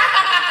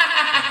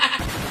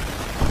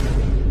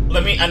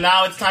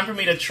 Now it's time for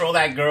me to troll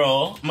that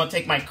girl. I'm gonna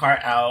take my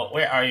cart out.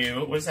 Where are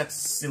you? Where's that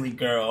silly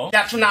girl?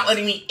 That's for not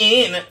letting me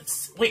in.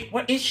 Wait,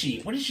 where is she?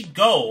 Where did she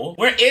go?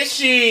 Where is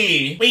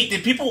she? Wait,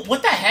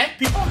 what the heck?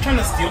 People are trying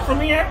to steal from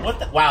here?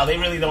 Wow, they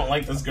really don't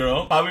like this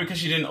girl. Probably because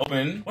she didn't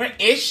open. Where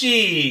is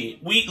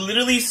she? We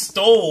literally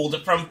stole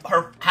from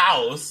her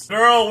house.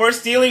 Girl, we're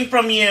stealing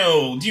from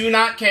you. Do you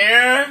not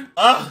care?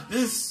 Ugh,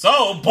 this is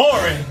so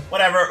boring.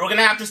 Whatever, we're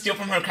gonna have to steal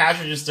from her cash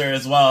register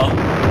as well.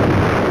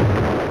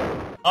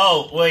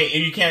 Oh, wait,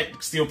 you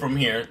can't steal from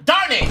here.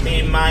 Darn it!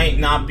 They might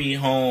not be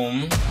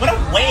home. What a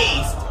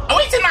waste! I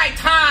wasted my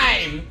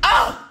time!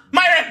 Oh!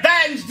 My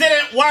revenge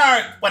didn't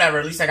work! Whatever,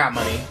 at least I got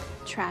money.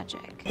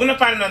 Tragic. I'm gonna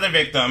find another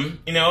victim,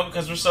 you know,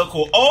 because we're so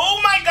cool.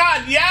 Oh my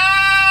god,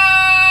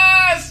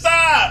 yes!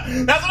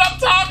 That's what I'm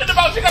talking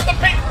about! She got the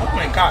pink! Oh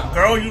my god,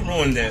 girl, you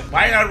ruined it.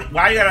 Why you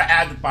gotta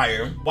add the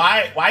fire?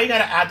 Why you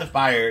gotta add the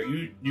fire?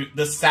 You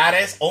the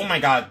saddest? Oh my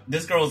god,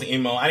 this girl's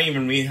emo. I didn't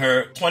even read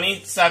her.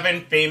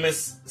 27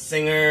 famous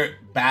singer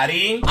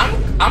baddie.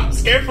 I'm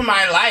scared for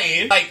my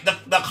life. Like,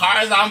 the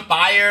car's on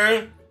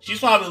fire. She's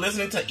probably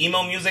listening to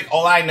emo music,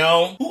 all I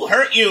know. Who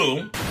hurt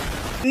you?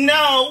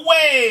 No,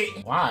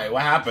 wait! Why?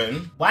 What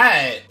happened?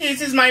 What? This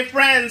is my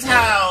friend's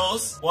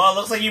house. Well, it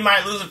looks like you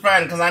might lose a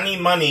friend because I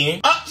need money.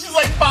 Oh, she's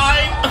like,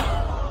 fine.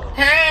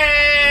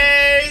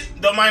 Hey!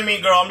 Don't mind me,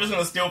 girl. I'm just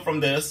gonna steal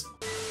from this.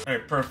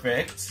 Alright,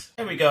 perfect.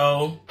 There we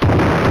go.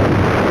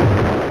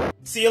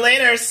 See you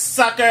later,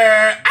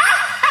 sucker!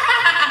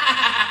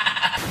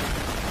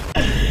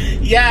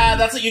 Yeah,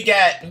 that's what you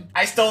get.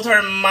 I stole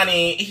her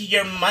money.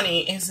 Your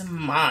money is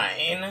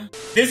mine.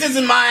 This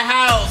isn't my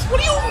house.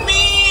 What do you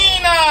mean?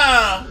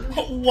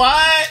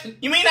 What?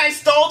 You mean I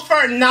stole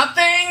for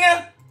nothing?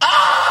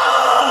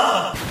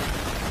 Ah!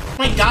 Oh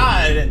my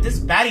god, this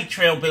baddie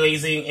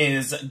trailblazing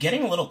is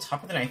getting a little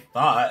tougher than I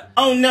thought.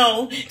 Oh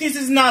no, this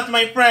is not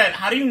my friend.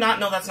 How do you not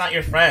know that's not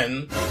your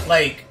friend?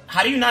 Like,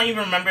 how do you not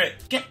even remember it?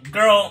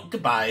 Girl,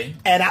 goodbye.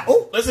 And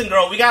listen,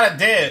 girl, we gotta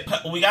dip.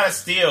 We gotta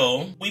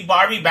steal. We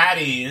Barbie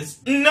baddies.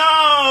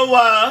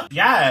 No!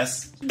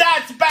 Yes.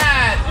 That's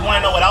bad! You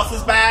wanna know what else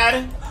is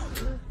bad?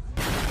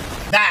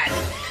 That.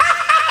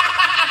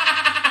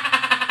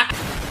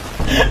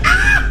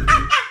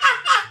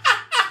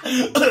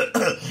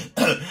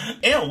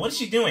 Ew, what is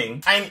she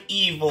doing? I'm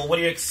evil, what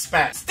do you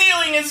expect?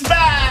 Stealing is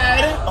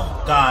bad!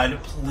 Oh god,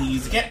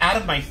 please, get out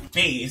of my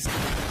face.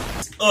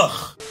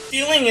 Ugh.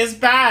 Stealing is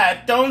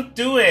bad, don't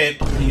do it.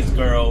 Please,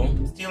 girl.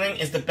 Stealing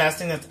is the best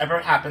thing that's ever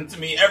happened to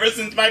me ever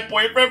since my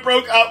boyfriend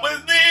broke up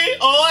with me.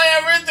 All I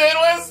ever did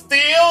was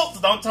steal.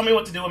 So don't tell me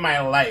what to do with my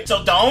life.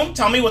 So don't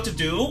tell me what to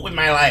do with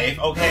my life,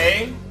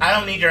 okay? I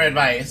don't need your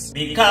advice.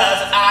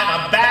 Because I'm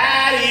a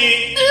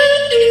baddie.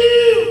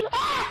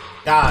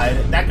 God,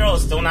 that girl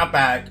is still not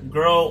back.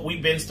 Girl,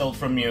 we've been stole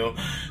from you.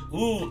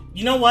 Ooh,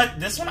 you know what?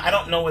 This one, I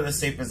don't know where the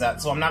safe is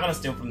at, so I'm not gonna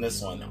steal from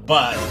this one.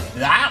 But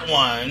that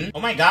one,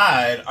 oh my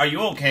God, are you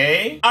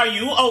okay? Are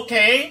you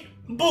okay?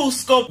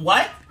 Busco,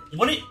 what?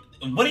 What are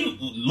you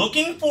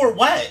looking for?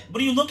 What?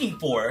 What are you looking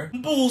for?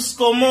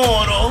 Busco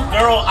moro.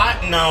 Girl,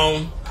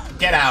 no.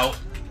 Get out.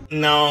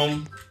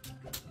 No.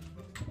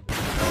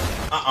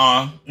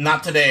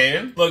 Not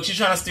today. Look, she's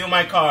trying to steal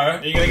my car.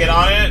 Are you gonna get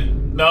on it?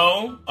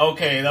 No?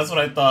 Okay, that's what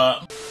I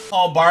thought.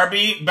 Call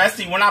Barbie.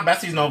 Bestie, we're not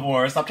besties no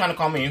more. Stop trying to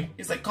call me.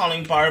 He's like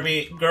calling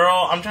Barbie.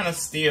 Girl, I'm trying to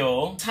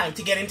steal. Time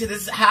to get into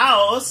this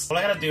house. All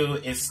I gotta do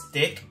is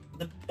stick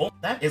the... Oh,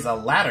 that is a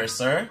ladder,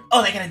 sir.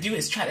 All I gotta do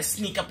is try to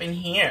sneak up in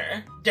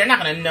here. They're not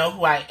gonna know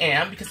who I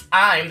am because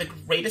I'm the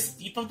greatest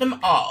thief of them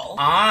all.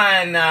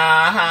 Let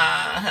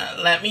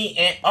me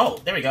in.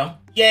 Oh, there we go.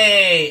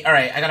 Yay!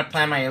 Alright, I gotta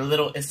plan my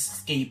little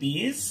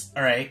escapees.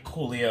 Alright,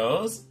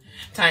 coolios.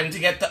 Time to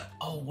get the...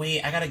 Oh,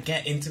 wait, I gotta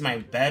get into my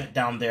bed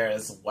down there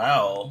as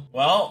well.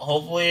 Well,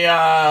 hopefully,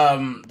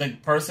 the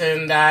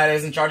person that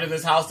is in charge of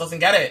this house doesn't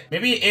get it.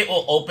 Maybe it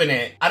will open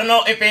it. I don't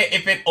know if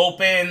it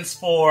opens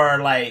for,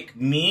 like,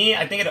 me.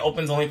 I think it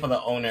opens only for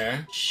the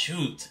owner.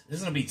 Shoot, this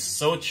is gonna be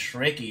so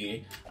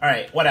tricky.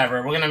 Alright,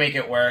 whatever. We're gonna make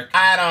it work.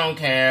 I don't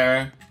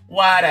care.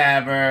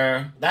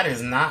 Whatever. That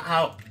is not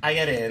how I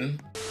get in.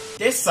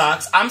 This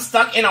sucks. I'm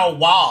stuck in a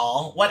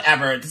wall.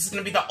 Whatever. This is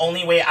gonna be the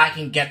only way I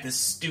can get this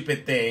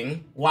stupid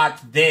thing. Watch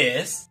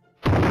this.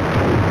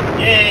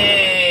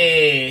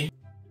 Yay!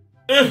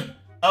 Ugh.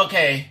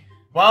 Okay.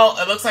 Well,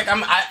 it looks like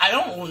I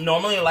don't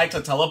normally like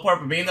to teleport,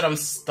 but being that I'm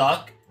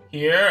stuck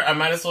here, I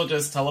might as well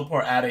just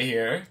teleport out of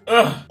here.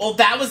 Ugh. Well,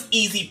 that was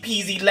easy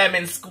peasy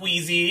lemon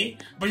squeezy.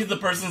 But the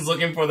person's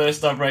looking for their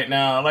stuff right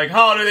now. Like,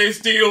 how did they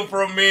steal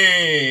from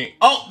me?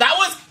 Oh, that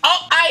was...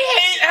 Oh, I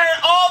hate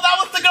her. Oh, that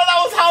was the girl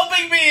that was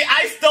helping me.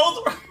 I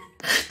stole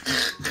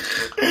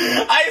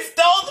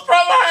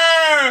from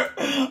her.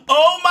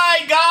 Oh my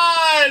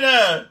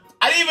God.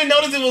 I didn't even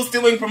notice it was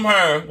stealing from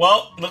her.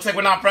 Well, looks like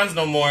we're not friends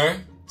no more.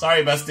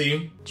 Sorry,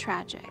 bestie.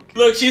 Tragic.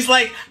 Look, she's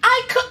like,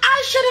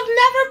 I should have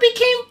never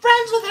became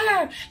friends with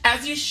her.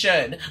 As you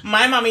should.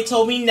 My mommy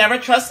told me never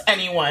trust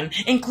anyone,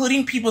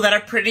 including people that are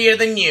prettier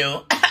than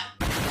you.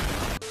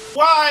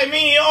 Why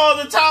me all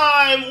the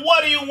time?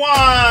 What do you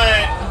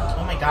want?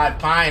 Oh my God,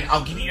 fine.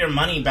 I'll give you your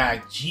money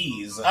back.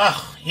 Jeez.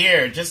 Ugh,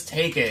 here, just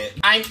take it.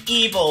 I'm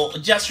evil.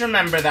 Just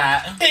remember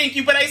that. Thank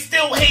you, but I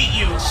still hate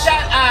you.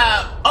 Shut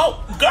up.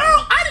 Oh,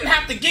 girl, I didn't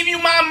have to give you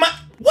my money.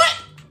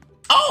 What?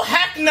 Oh,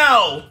 heck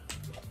no.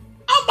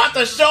 I'm about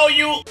to show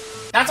you.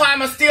 That's why I'm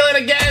gonna steal it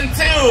again,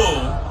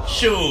 too.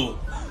 Shoot.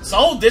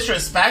 So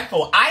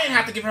disrespectful. I didn't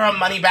have to give her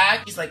money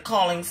back. He's like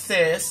calling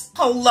sis.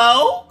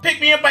 Hello?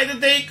 Pick me up by the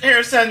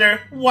daycare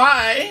center.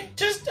 Why?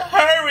 Just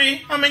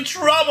hurry. I'm in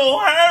trouble.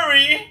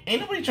 Hurry.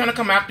 Ain't nobody trying to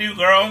come after you,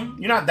 girl.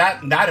 You're not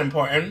that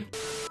important.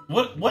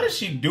 What is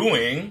she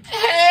doing?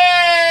 Here.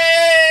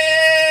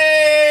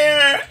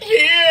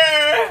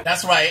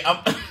 That's right.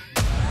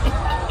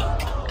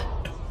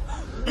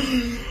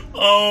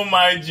 Oh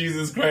my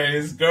Jesus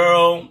Christ.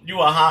 Girl, you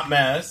a hot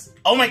mess.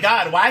 Oh my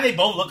God, why do they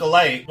both look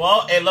alike?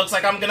 Well, it looks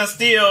like I'm gonna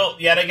steal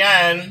yet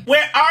again.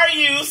 Where are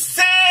you,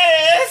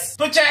 sis?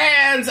 Put your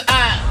hands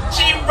up.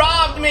 She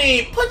robbed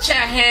me. Put your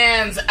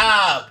hands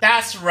up.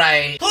 That's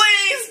right.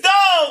 Please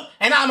don't.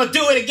 And I'm gonna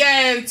do it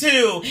again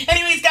too.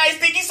 Anyways, guys,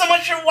 thank you so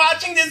much for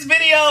watching this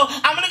video.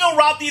 I'm gonna go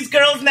rob these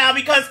girls now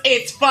because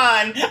it's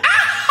fun.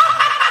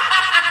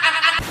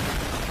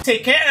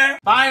 Take care.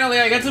 Finally,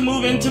 I get to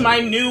move into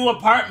my new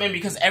apartment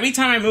because every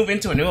time I move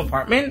into a new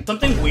apartment,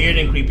 something weird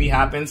and creepy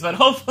happens, but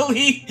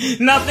hopefully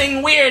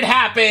nothing weird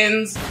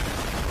happens.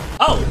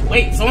 Oh,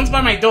 wait, someone's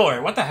by my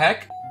door. What the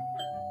heck?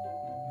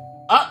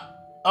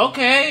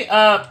 Okay,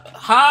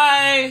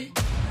 hi.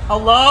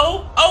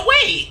 Hello? Oh,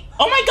 wait.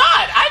 Oh my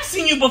God, I've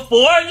seen you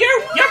before.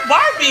 You're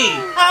Barbie.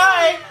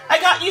 Hi,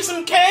 I got you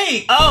some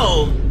cake.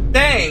 Oh,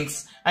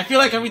 thanks. I feel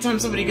like every time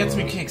somebody gets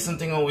me cake,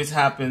 something always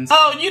happens.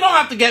 Oh, you don't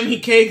have to get me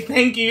cake,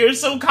 thank you, you're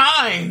so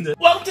kind.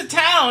 Welcome to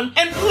town,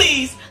 and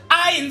please,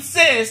 I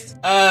insist.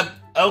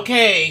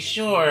 Okay,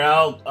 sure,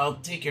 I'll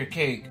take your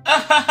cake.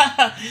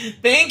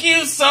 Thank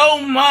you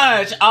so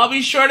much. I'll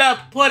be sure to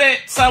put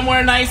it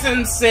somewhere nice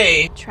and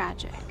safe.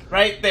 Tragic.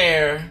 Right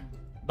there.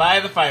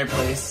 By the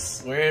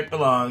fireplace, where it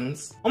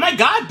belongs. Oh my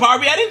God,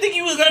 Barbie, I didn't think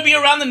you was gonna be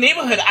around the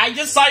neighborhood. I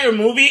just saw your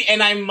movie,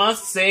 and I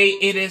must say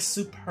it is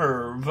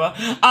superb.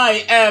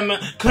 I am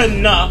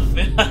Knuff.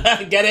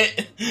 Get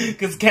it?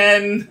 Because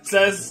Ken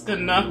says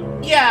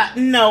Knuff. Yeah,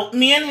 no,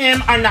 me and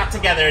him are not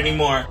together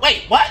anymore.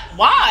 Wait, what?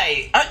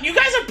 Why? You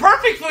guys are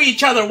perfect for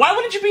each other. Why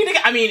wouldn't you be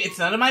together? I mean, it's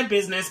none of my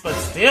business, but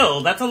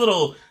still, that's a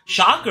little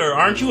shocker.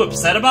 Aren't you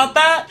upset about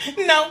that?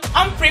 No,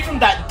 I'm free from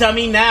that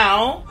dummy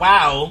now.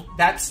 Wow,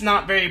 that's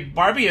not very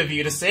Barbie of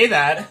you to say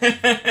that.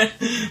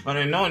 If I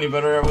didn't know any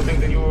better, I would think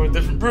that you were a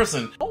different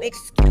person. Oh,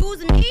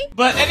 excuse me?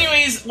 But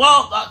anyways,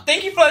 well,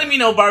 thank you for letting me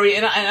know, Barbie,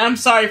 and I'm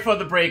sorry for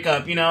the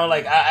breakup, you know,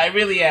 like, I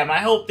really am. I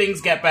hope things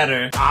get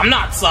better. I'm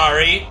not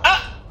sorry.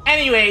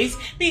 Anyways,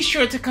 be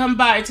sure to come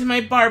by to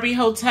my Barbie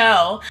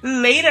hotel.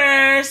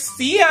 Later,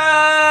 see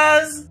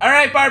yas!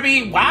 Alright,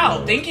 Barbie,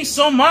 wow, thank you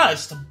so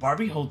much. The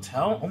Barbie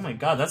hotel? Oh my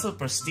god, that's a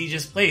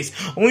prestigious place.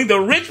 Only the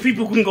rich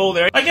people can go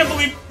there. I can't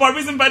believe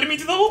Barbie's invited me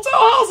to the hotel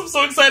house. I'm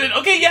so excited.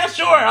 Okay, yeah,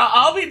 sure,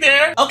 I'll be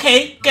there.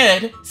 Okay,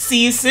 good.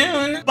 See you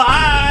soon.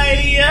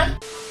 Bye!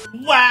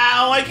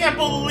 Wow, I can't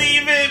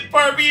believe it.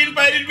 Barbie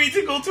invited me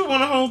to go to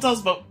one of her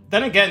hotels, but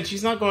then again,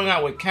 she's not going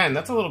out with Ken.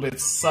 That's a little bit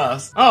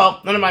sus.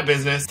 Oh, none of my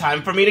business.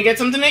 Time for me to get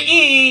something to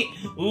eat.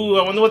 Ooh,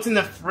 I wonder what's in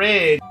the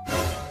fridge.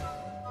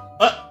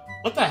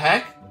 What the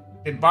heck?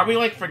 Did Barbie,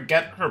 like,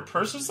 forget her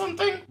purse or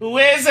something? Who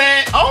is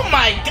it? Oh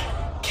my god.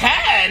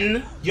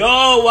 Ken?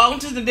 Yo, welcome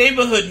to the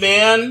neighborhood,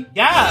 man.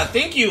 Yeah,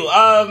 thank you.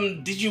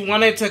 Did you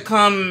want it to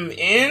come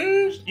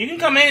in? You can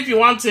come in if you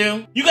want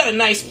to. You got a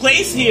nice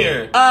place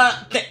here.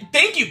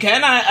 Thank you,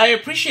 Ken. I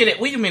appreciate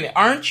it. Wait a minute.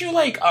 Aren't you,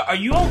 like, are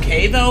you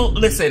okay, though?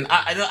 Listen,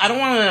 I don't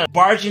want to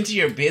barge into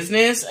your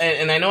business,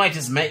 and I know I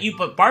just met you,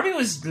 but Barbie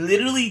was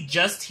literally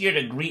just here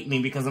to greet me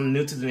because I'm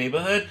new to the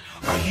neighborhood.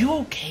 Are you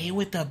okay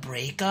with the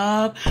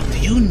breakup? Do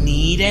you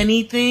need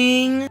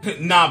anything?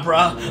 Nah,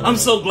 bruh. I'm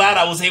so glad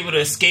I was able to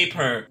escape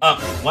her.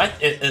 What?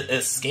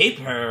 Escape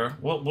her?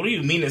 What do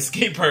you mean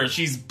escape her?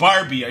 She's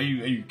Barbie. Are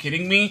you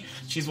kidding me?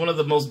 She's one of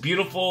the most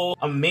beautiful,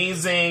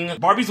 amazing...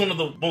 Barbie's one of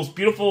the most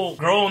beautiful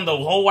girl in the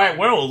whole wide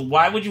world.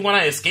 Why would you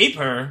want to escape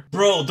her?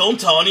 Bro, don't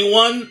tell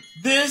anyone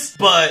this,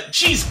 but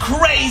she's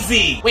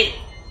crazy! Wait,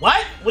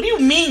 what? What do you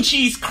mean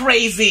she's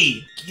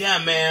crazy?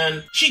 Yeah,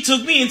 man. She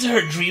took me into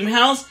her dream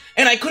house,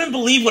 and I couldn't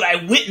believe what I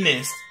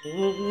witnessed.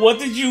 What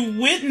did you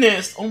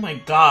witness? Oh my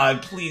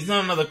god, please,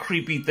 not another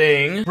creepy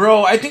thing.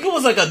 Bro, I think it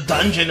was like a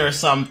dungeon or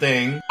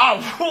something.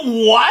 Oh,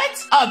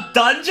 what? A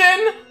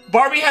dungeon?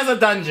 Barbie has a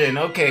dungeon.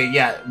 Okay,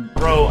 yeah.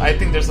 Bro, I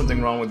think there's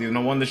something wrong with you.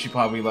 No wonder she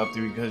probably left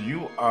you because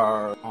you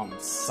are on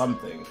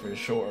something for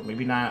sure.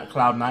 Maybe not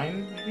Cloud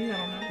 9? Maybe? I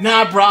don't know.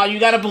 Nah, bro, you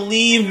gotta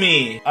believe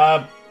me.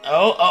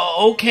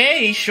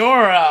 Okay,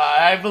 sure,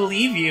 I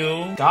believe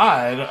you.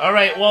 God,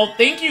 alright, well,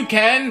 thank you,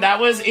 Ken. That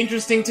was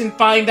interesting to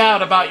find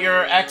out about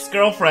your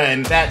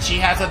ex-girlfriend, that she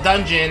has a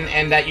dungeon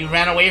and that you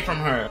ran away from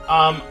her.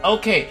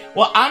 Okay,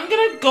 well, I'm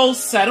gonna go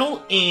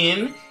settle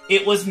in.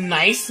 It was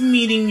nice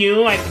meeting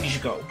you. I think you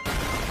should go.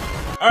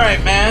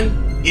 Alright,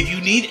 man. If you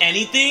need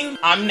anything,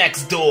 I'm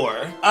next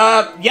door.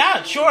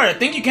 Yeah, sure.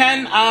 Thank you,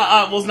 Ken.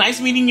 It was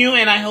nice meeting you,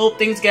 and I hope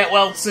things get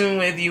well soon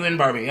with you and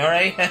Barbie,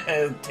 alright?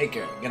 Take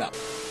care. Get out.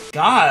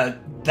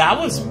 God, that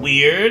was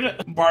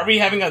weird. Barbie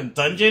having a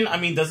dungeon? I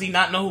mean, does he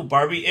not know who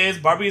Barbie is?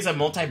 Barbie is a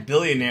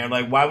multi-billionaire.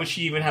 Like, why would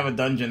she even have a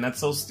dungeon? That's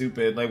so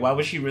stupid. Like, why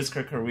would she risk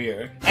her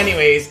career?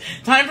 Anyways,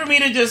 time for me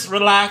to just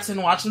relax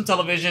and watch some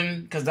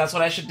television, because that's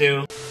what I should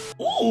do.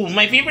 Ooh,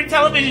 my favorite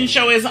television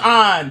show is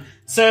on.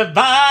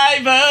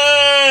 Survivor!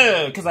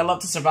 Because I love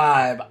to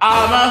survive.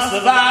 I'm a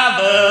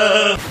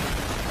survivor.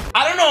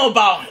 I don't know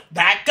about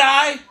that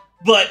guy,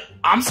 but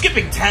I'm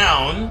skipping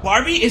town.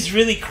 Barbie is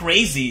really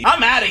crazy.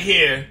 I'm out of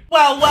here.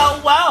 Well.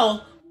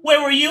 Where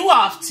were you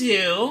off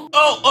to?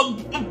 Oh,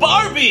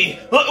 Barbie!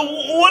 What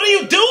are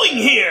you doing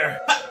here?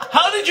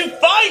 How did you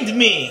find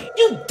me?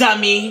 You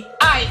dummy.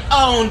 I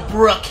own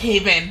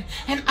Brookhaven,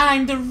 and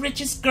I'm the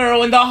richest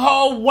girl in the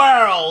whole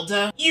world.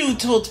 You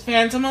told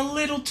Phantom a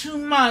little too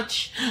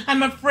much.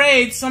 I'm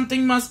afraid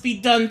something must be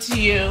done to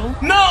you.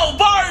 No,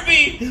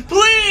 Barbie!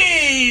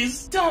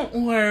 Please! Don't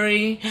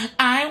worry.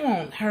 I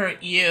won't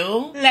hurt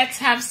you. Let's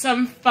have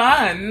some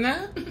fun.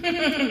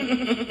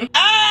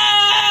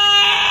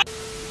 Ah!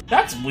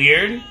 That's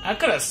weird. I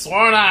could have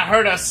sworn I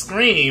heard a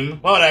scream.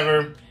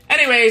 Whatever.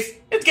 Anyways,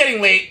 it's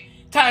getting late.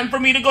 Time for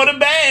me to go to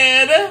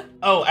bed.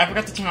 Oh, I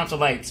forgot to turn off the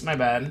lights. My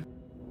bad.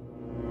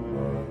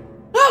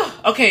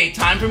 Okay,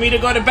 time for me to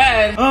go to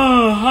bed.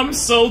 Oh, I'm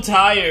so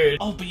tired.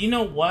 Oh, but you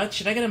know what?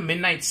 Should I get a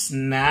midnight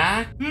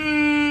snack?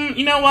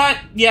 You know what?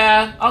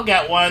 Yeah, I'll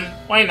get one.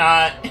 Why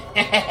not?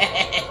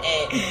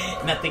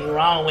 Nothing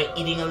wrong with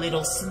eating a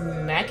little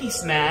snacky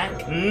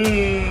snack.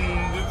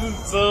 This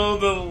is so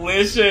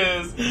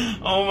delicious.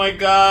 Oh my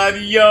god,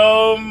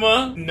 yum.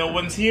 No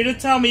one's here to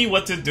tell me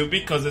what to do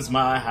because it's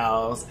my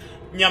house.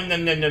 Yum,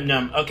 yum, yum, yum,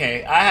 yum.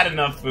 Okay, I had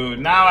enough food.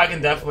 Now I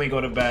can definitely go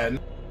to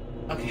bed.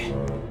 Okay,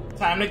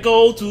 time to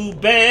go to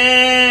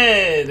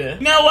bed.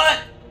 You know what?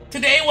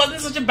 Today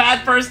wasn't such a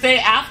bad first day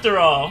after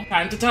all.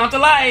 Time to turn off the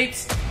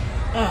lights.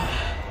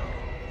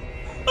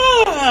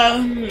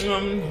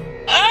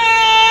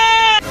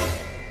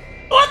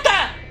 What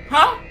the?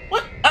 Huh?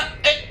 What?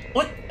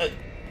 What?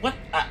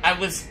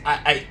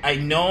 I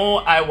know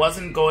I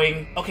wasn't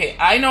going... Okay,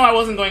 I know I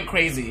wasn't going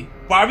crazy.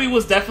 Barbie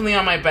was definitely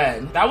on my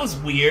bed. That was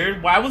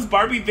weird. Why was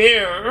Barbie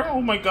there?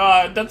 Oh my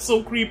god, that's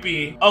so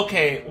creepy.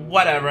 Okay,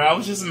 whatever. I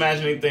was just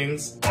imagining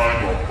things.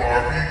 I'm a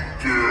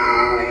Barbie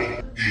girl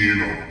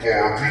in a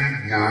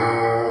Barbie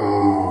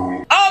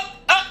world.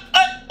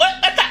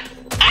 What the?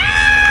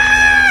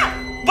 Ah!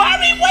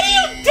 Barbie, what are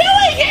you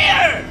doing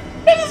here?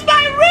 This is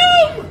my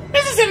room!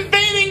 This is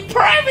invading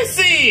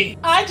privacy!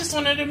 I just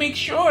wanted to make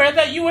sure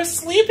that you were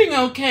sleeping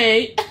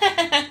okay.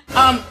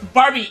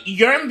 Barbie,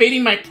 you're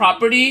invading my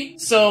property,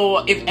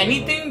 so if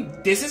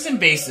anything, this is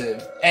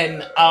invasive.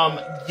 And,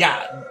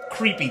 yeah,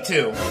 creepy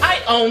too.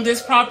 I own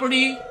this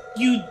property.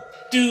 You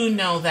do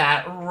know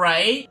that,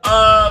 right?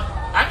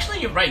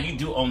 Actually, you're right. You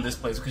do own this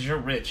place because you're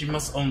rich. You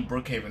must own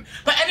Brookhaven.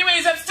 But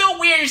anyways, that's still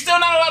weird. You're still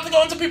not allowed to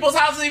go into people's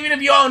houses even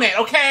if you own it,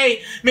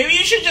 okay? Maybe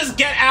you should just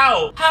get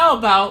out. How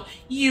about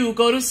you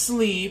go to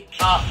sleep?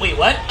 Wait,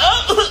 what?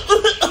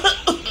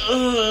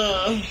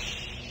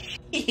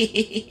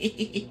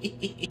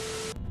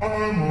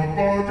 I'm a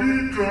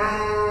Barbie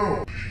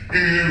girl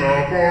in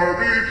a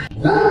Barbie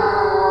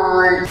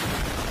world.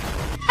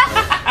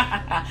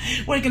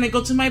 We're gonna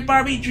go to my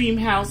Barbie dream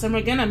house and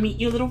we're gonna meet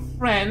your little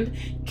friend,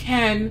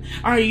 Ken.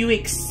 Are you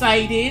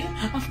excited?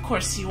 Of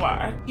course you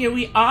are. Here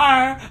we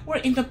are. We're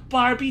in the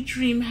Barbie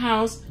dream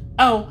house.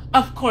 Oh,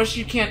 of course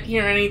you can't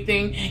hear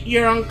anything.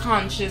 You're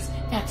unconscious.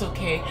 That's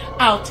okay.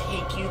 I'll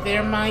take you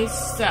there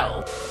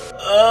myself.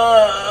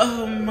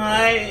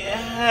 My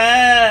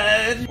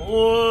head.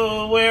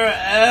 Whoa, where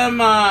am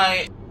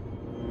I?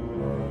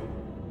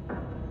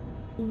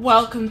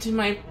 Welcome to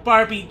my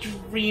Barbie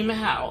dream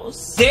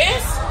house.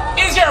 This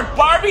is your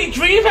Barbie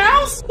dream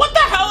house? What the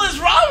hell is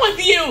wrong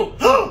with you?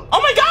 Oh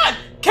my god,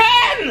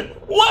 Ken!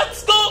 What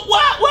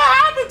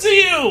happened to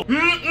you?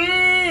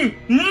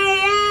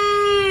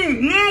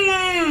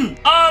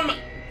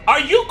 Are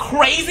you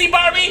crazy,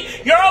 Barbie?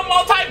 You're a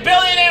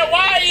multi-billionaire.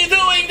 Why are you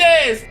doing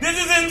this? This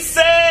is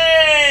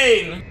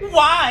insane.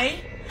 Why?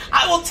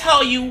 I will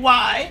tell you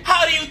why.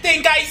 How do you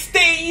think I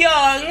stay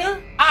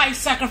young? I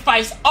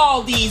sacrifice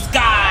all these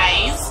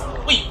guys.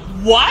 Wait,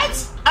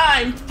 what?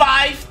 I'm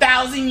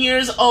 5,000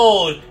 years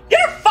old.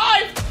 You're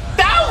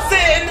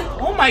 5,000?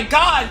 Oh my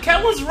god,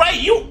 Ken was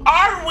right. You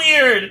are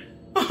weird.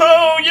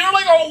 Oh, you're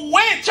like a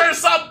witch or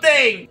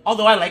something.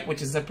 Although I like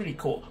witches, they're pretty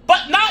cool.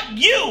 But not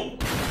you.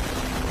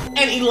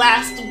 Any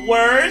last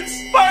words?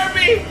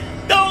 Barbie,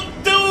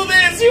 don't do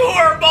this. You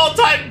are a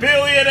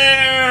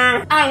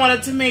multi-billionaire. I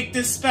wanted to make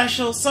this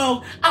special,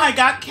 so I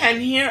got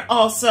Ken here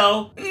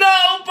also.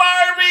 No,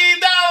 Barbie,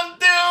 don't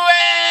do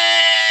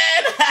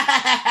it.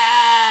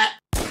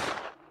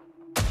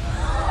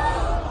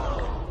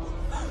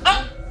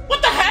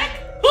 What the heck?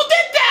 Who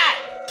did that?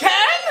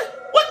 Ken?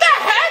 What the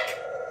heck?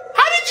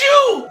 How did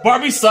you?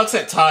 Barbie sucks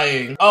at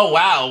tying. Oh,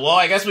 wow. Well,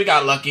 I guess we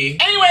got lucky.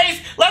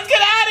 Anyways, let's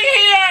get out of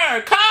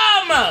here. Come.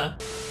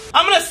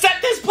 I'm gonna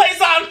set this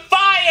place on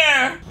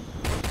fire.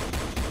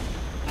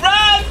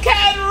 Run,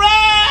 Ken,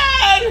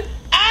 run!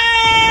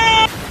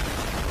 Ah!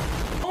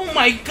 Oh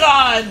my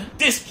god,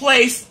 this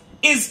place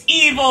is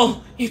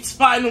evil. It's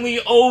finally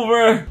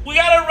over. We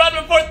gotta run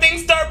before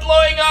things start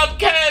blowing up,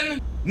 Ken.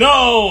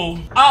 No,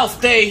 I'll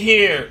stay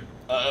here.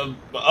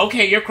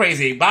 Okay, you're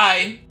crazy.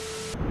 Bye.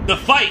 The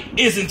fight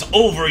isn't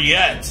over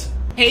yet.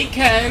 Hey,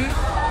 Ken.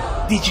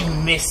 Did you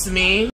miss me?